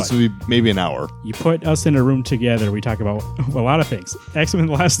 I thought this would be maybe an hour. You put us in a room together. We talk about a lot of things. X-Men: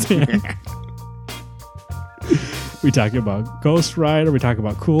 The Last Stand. We talk about Ghost Rider. We talk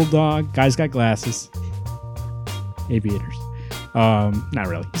about Cool Dog. Guy's got glasses. Aviators. Not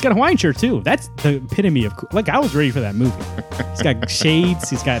really. He's got a Hawaiian shirt too. That's the epitome of cool. Like, I was ready for that movie. He's got shades.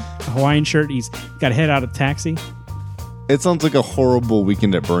 He's got a Hawaiian shirt. He's got to head out of taxi. It sounds like a horrible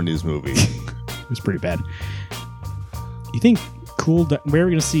Weekend at Bernie's movie. It was pretty bad. You think where are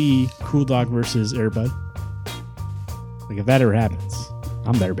we going to see Cool Dog versus Airbud? Like, if that ever happens,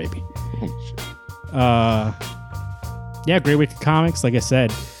 I'm there, baby. Oh, shit. Yeah, great week of comics. Like I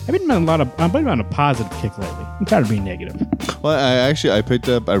said, I've been on a positive kick lately. I'm tired of being negative. Well, I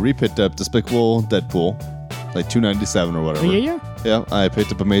repicked up Despicable Deadpool, like $2.97 or whatever. Oh, yeah. Yeah, I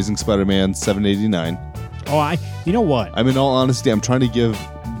picked up Amazing Spider-Man $7.89. Oh, you know what? I mean, in all honesty, I'm trying to give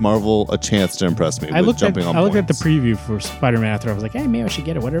Marvel a chance to impress me. I looked at the preview for Spider-Man after. I was like, hey, maybe I should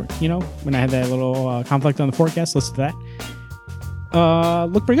get it. Whatever, when I had that little conflict on the forecast, listen to that.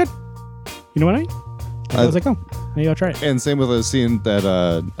 Looked pretty good. You know what I mean? I was like, oh, maybe I'll try it. And same with seeing that,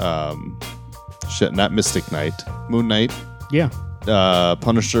 not Mystic Knight, Moon Knight. Yeah.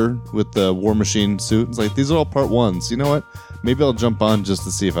 Punisher with the War Machine suit. It's like, these are all part 1s. You know what? Maybe I'll jump on just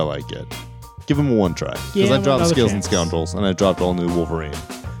to see if I like it. Give them a 1 try. Because I dropped Skills and Scoundrels, and I dropped all new Wolverine.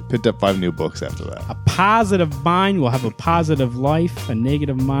 Picked up 5 new books after that. A positive mind will have a positive life. A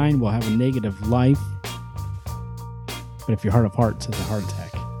negative mind will have a negative life. But if your heart of hearts has a heart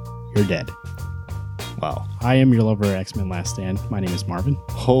attack, you're dead. Wow. I am your lover of X-Men Last Stand. My name is Marvin.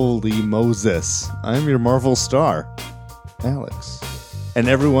 Holy Moses. I'm your Marvel star, Alex. And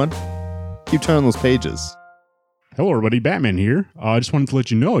everyone, keep turning those pages. Hello, everybody. Batman here. I just wanted to let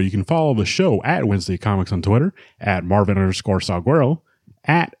you know you can follow the show at Wednesday Comics on Twitter, at Marvin_Salguero,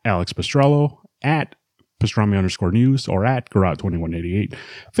 at Alex Pastrello, at Pastrami_news, or at Garage2188.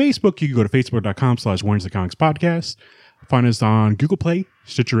 Facebook, you can go to facebook.com/Wednesday Comics Podcast. Find us on Google Play,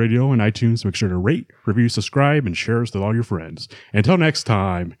 Stitcher Radio, and iTunes. Make sure to rate, review, subscribe, and share us with all your friends. Until next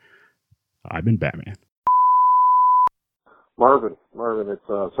time, I've been Batman. Marvin,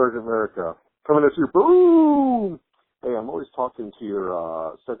 it's Sergeant America coming at you. Boom! Hey, I'm always talking to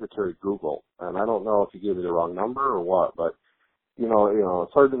your secretary Google, and I don't know if you gave me the wrong number or what, but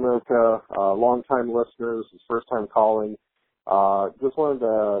Sergeant America, long-time listeners, his first time calling. Just wanted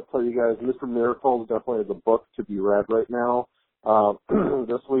to tell you guys, Mr. Miracle is definitely the book to be read right now.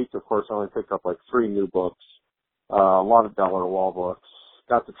 This week, of course, I only picked up like 3 new books, a lot of Dollar Wall books.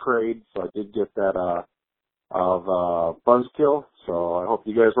 Got the trade, so I did get that of Buzzkill. So I hope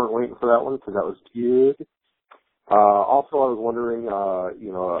you guys weren't waiting for that one because that was good. Also, I was wondering,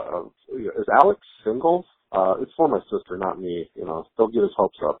 is Alex single? It's for my sister, not me. Don't get his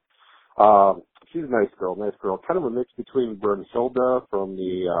hopes up. she's a nice girl. Kind of a mix between Brunhilde from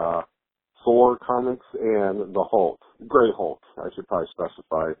the Thor comics and the Hulk. Gray Hulk, I should probably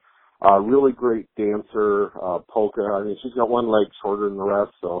specify. Really great dancer, polka. I mean, she's got one leg shorter than the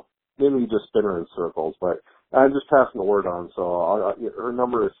rest, so maybe you just spin her in circles. But I'm just passing the word on. So her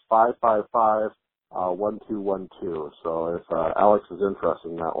number is 555-1212. So if Alex is interested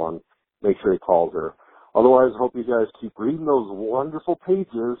in that one, make sure he calls her. Otherwise, I hope you guys keep reading those wonderful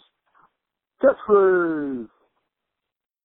pages. Catchphrase!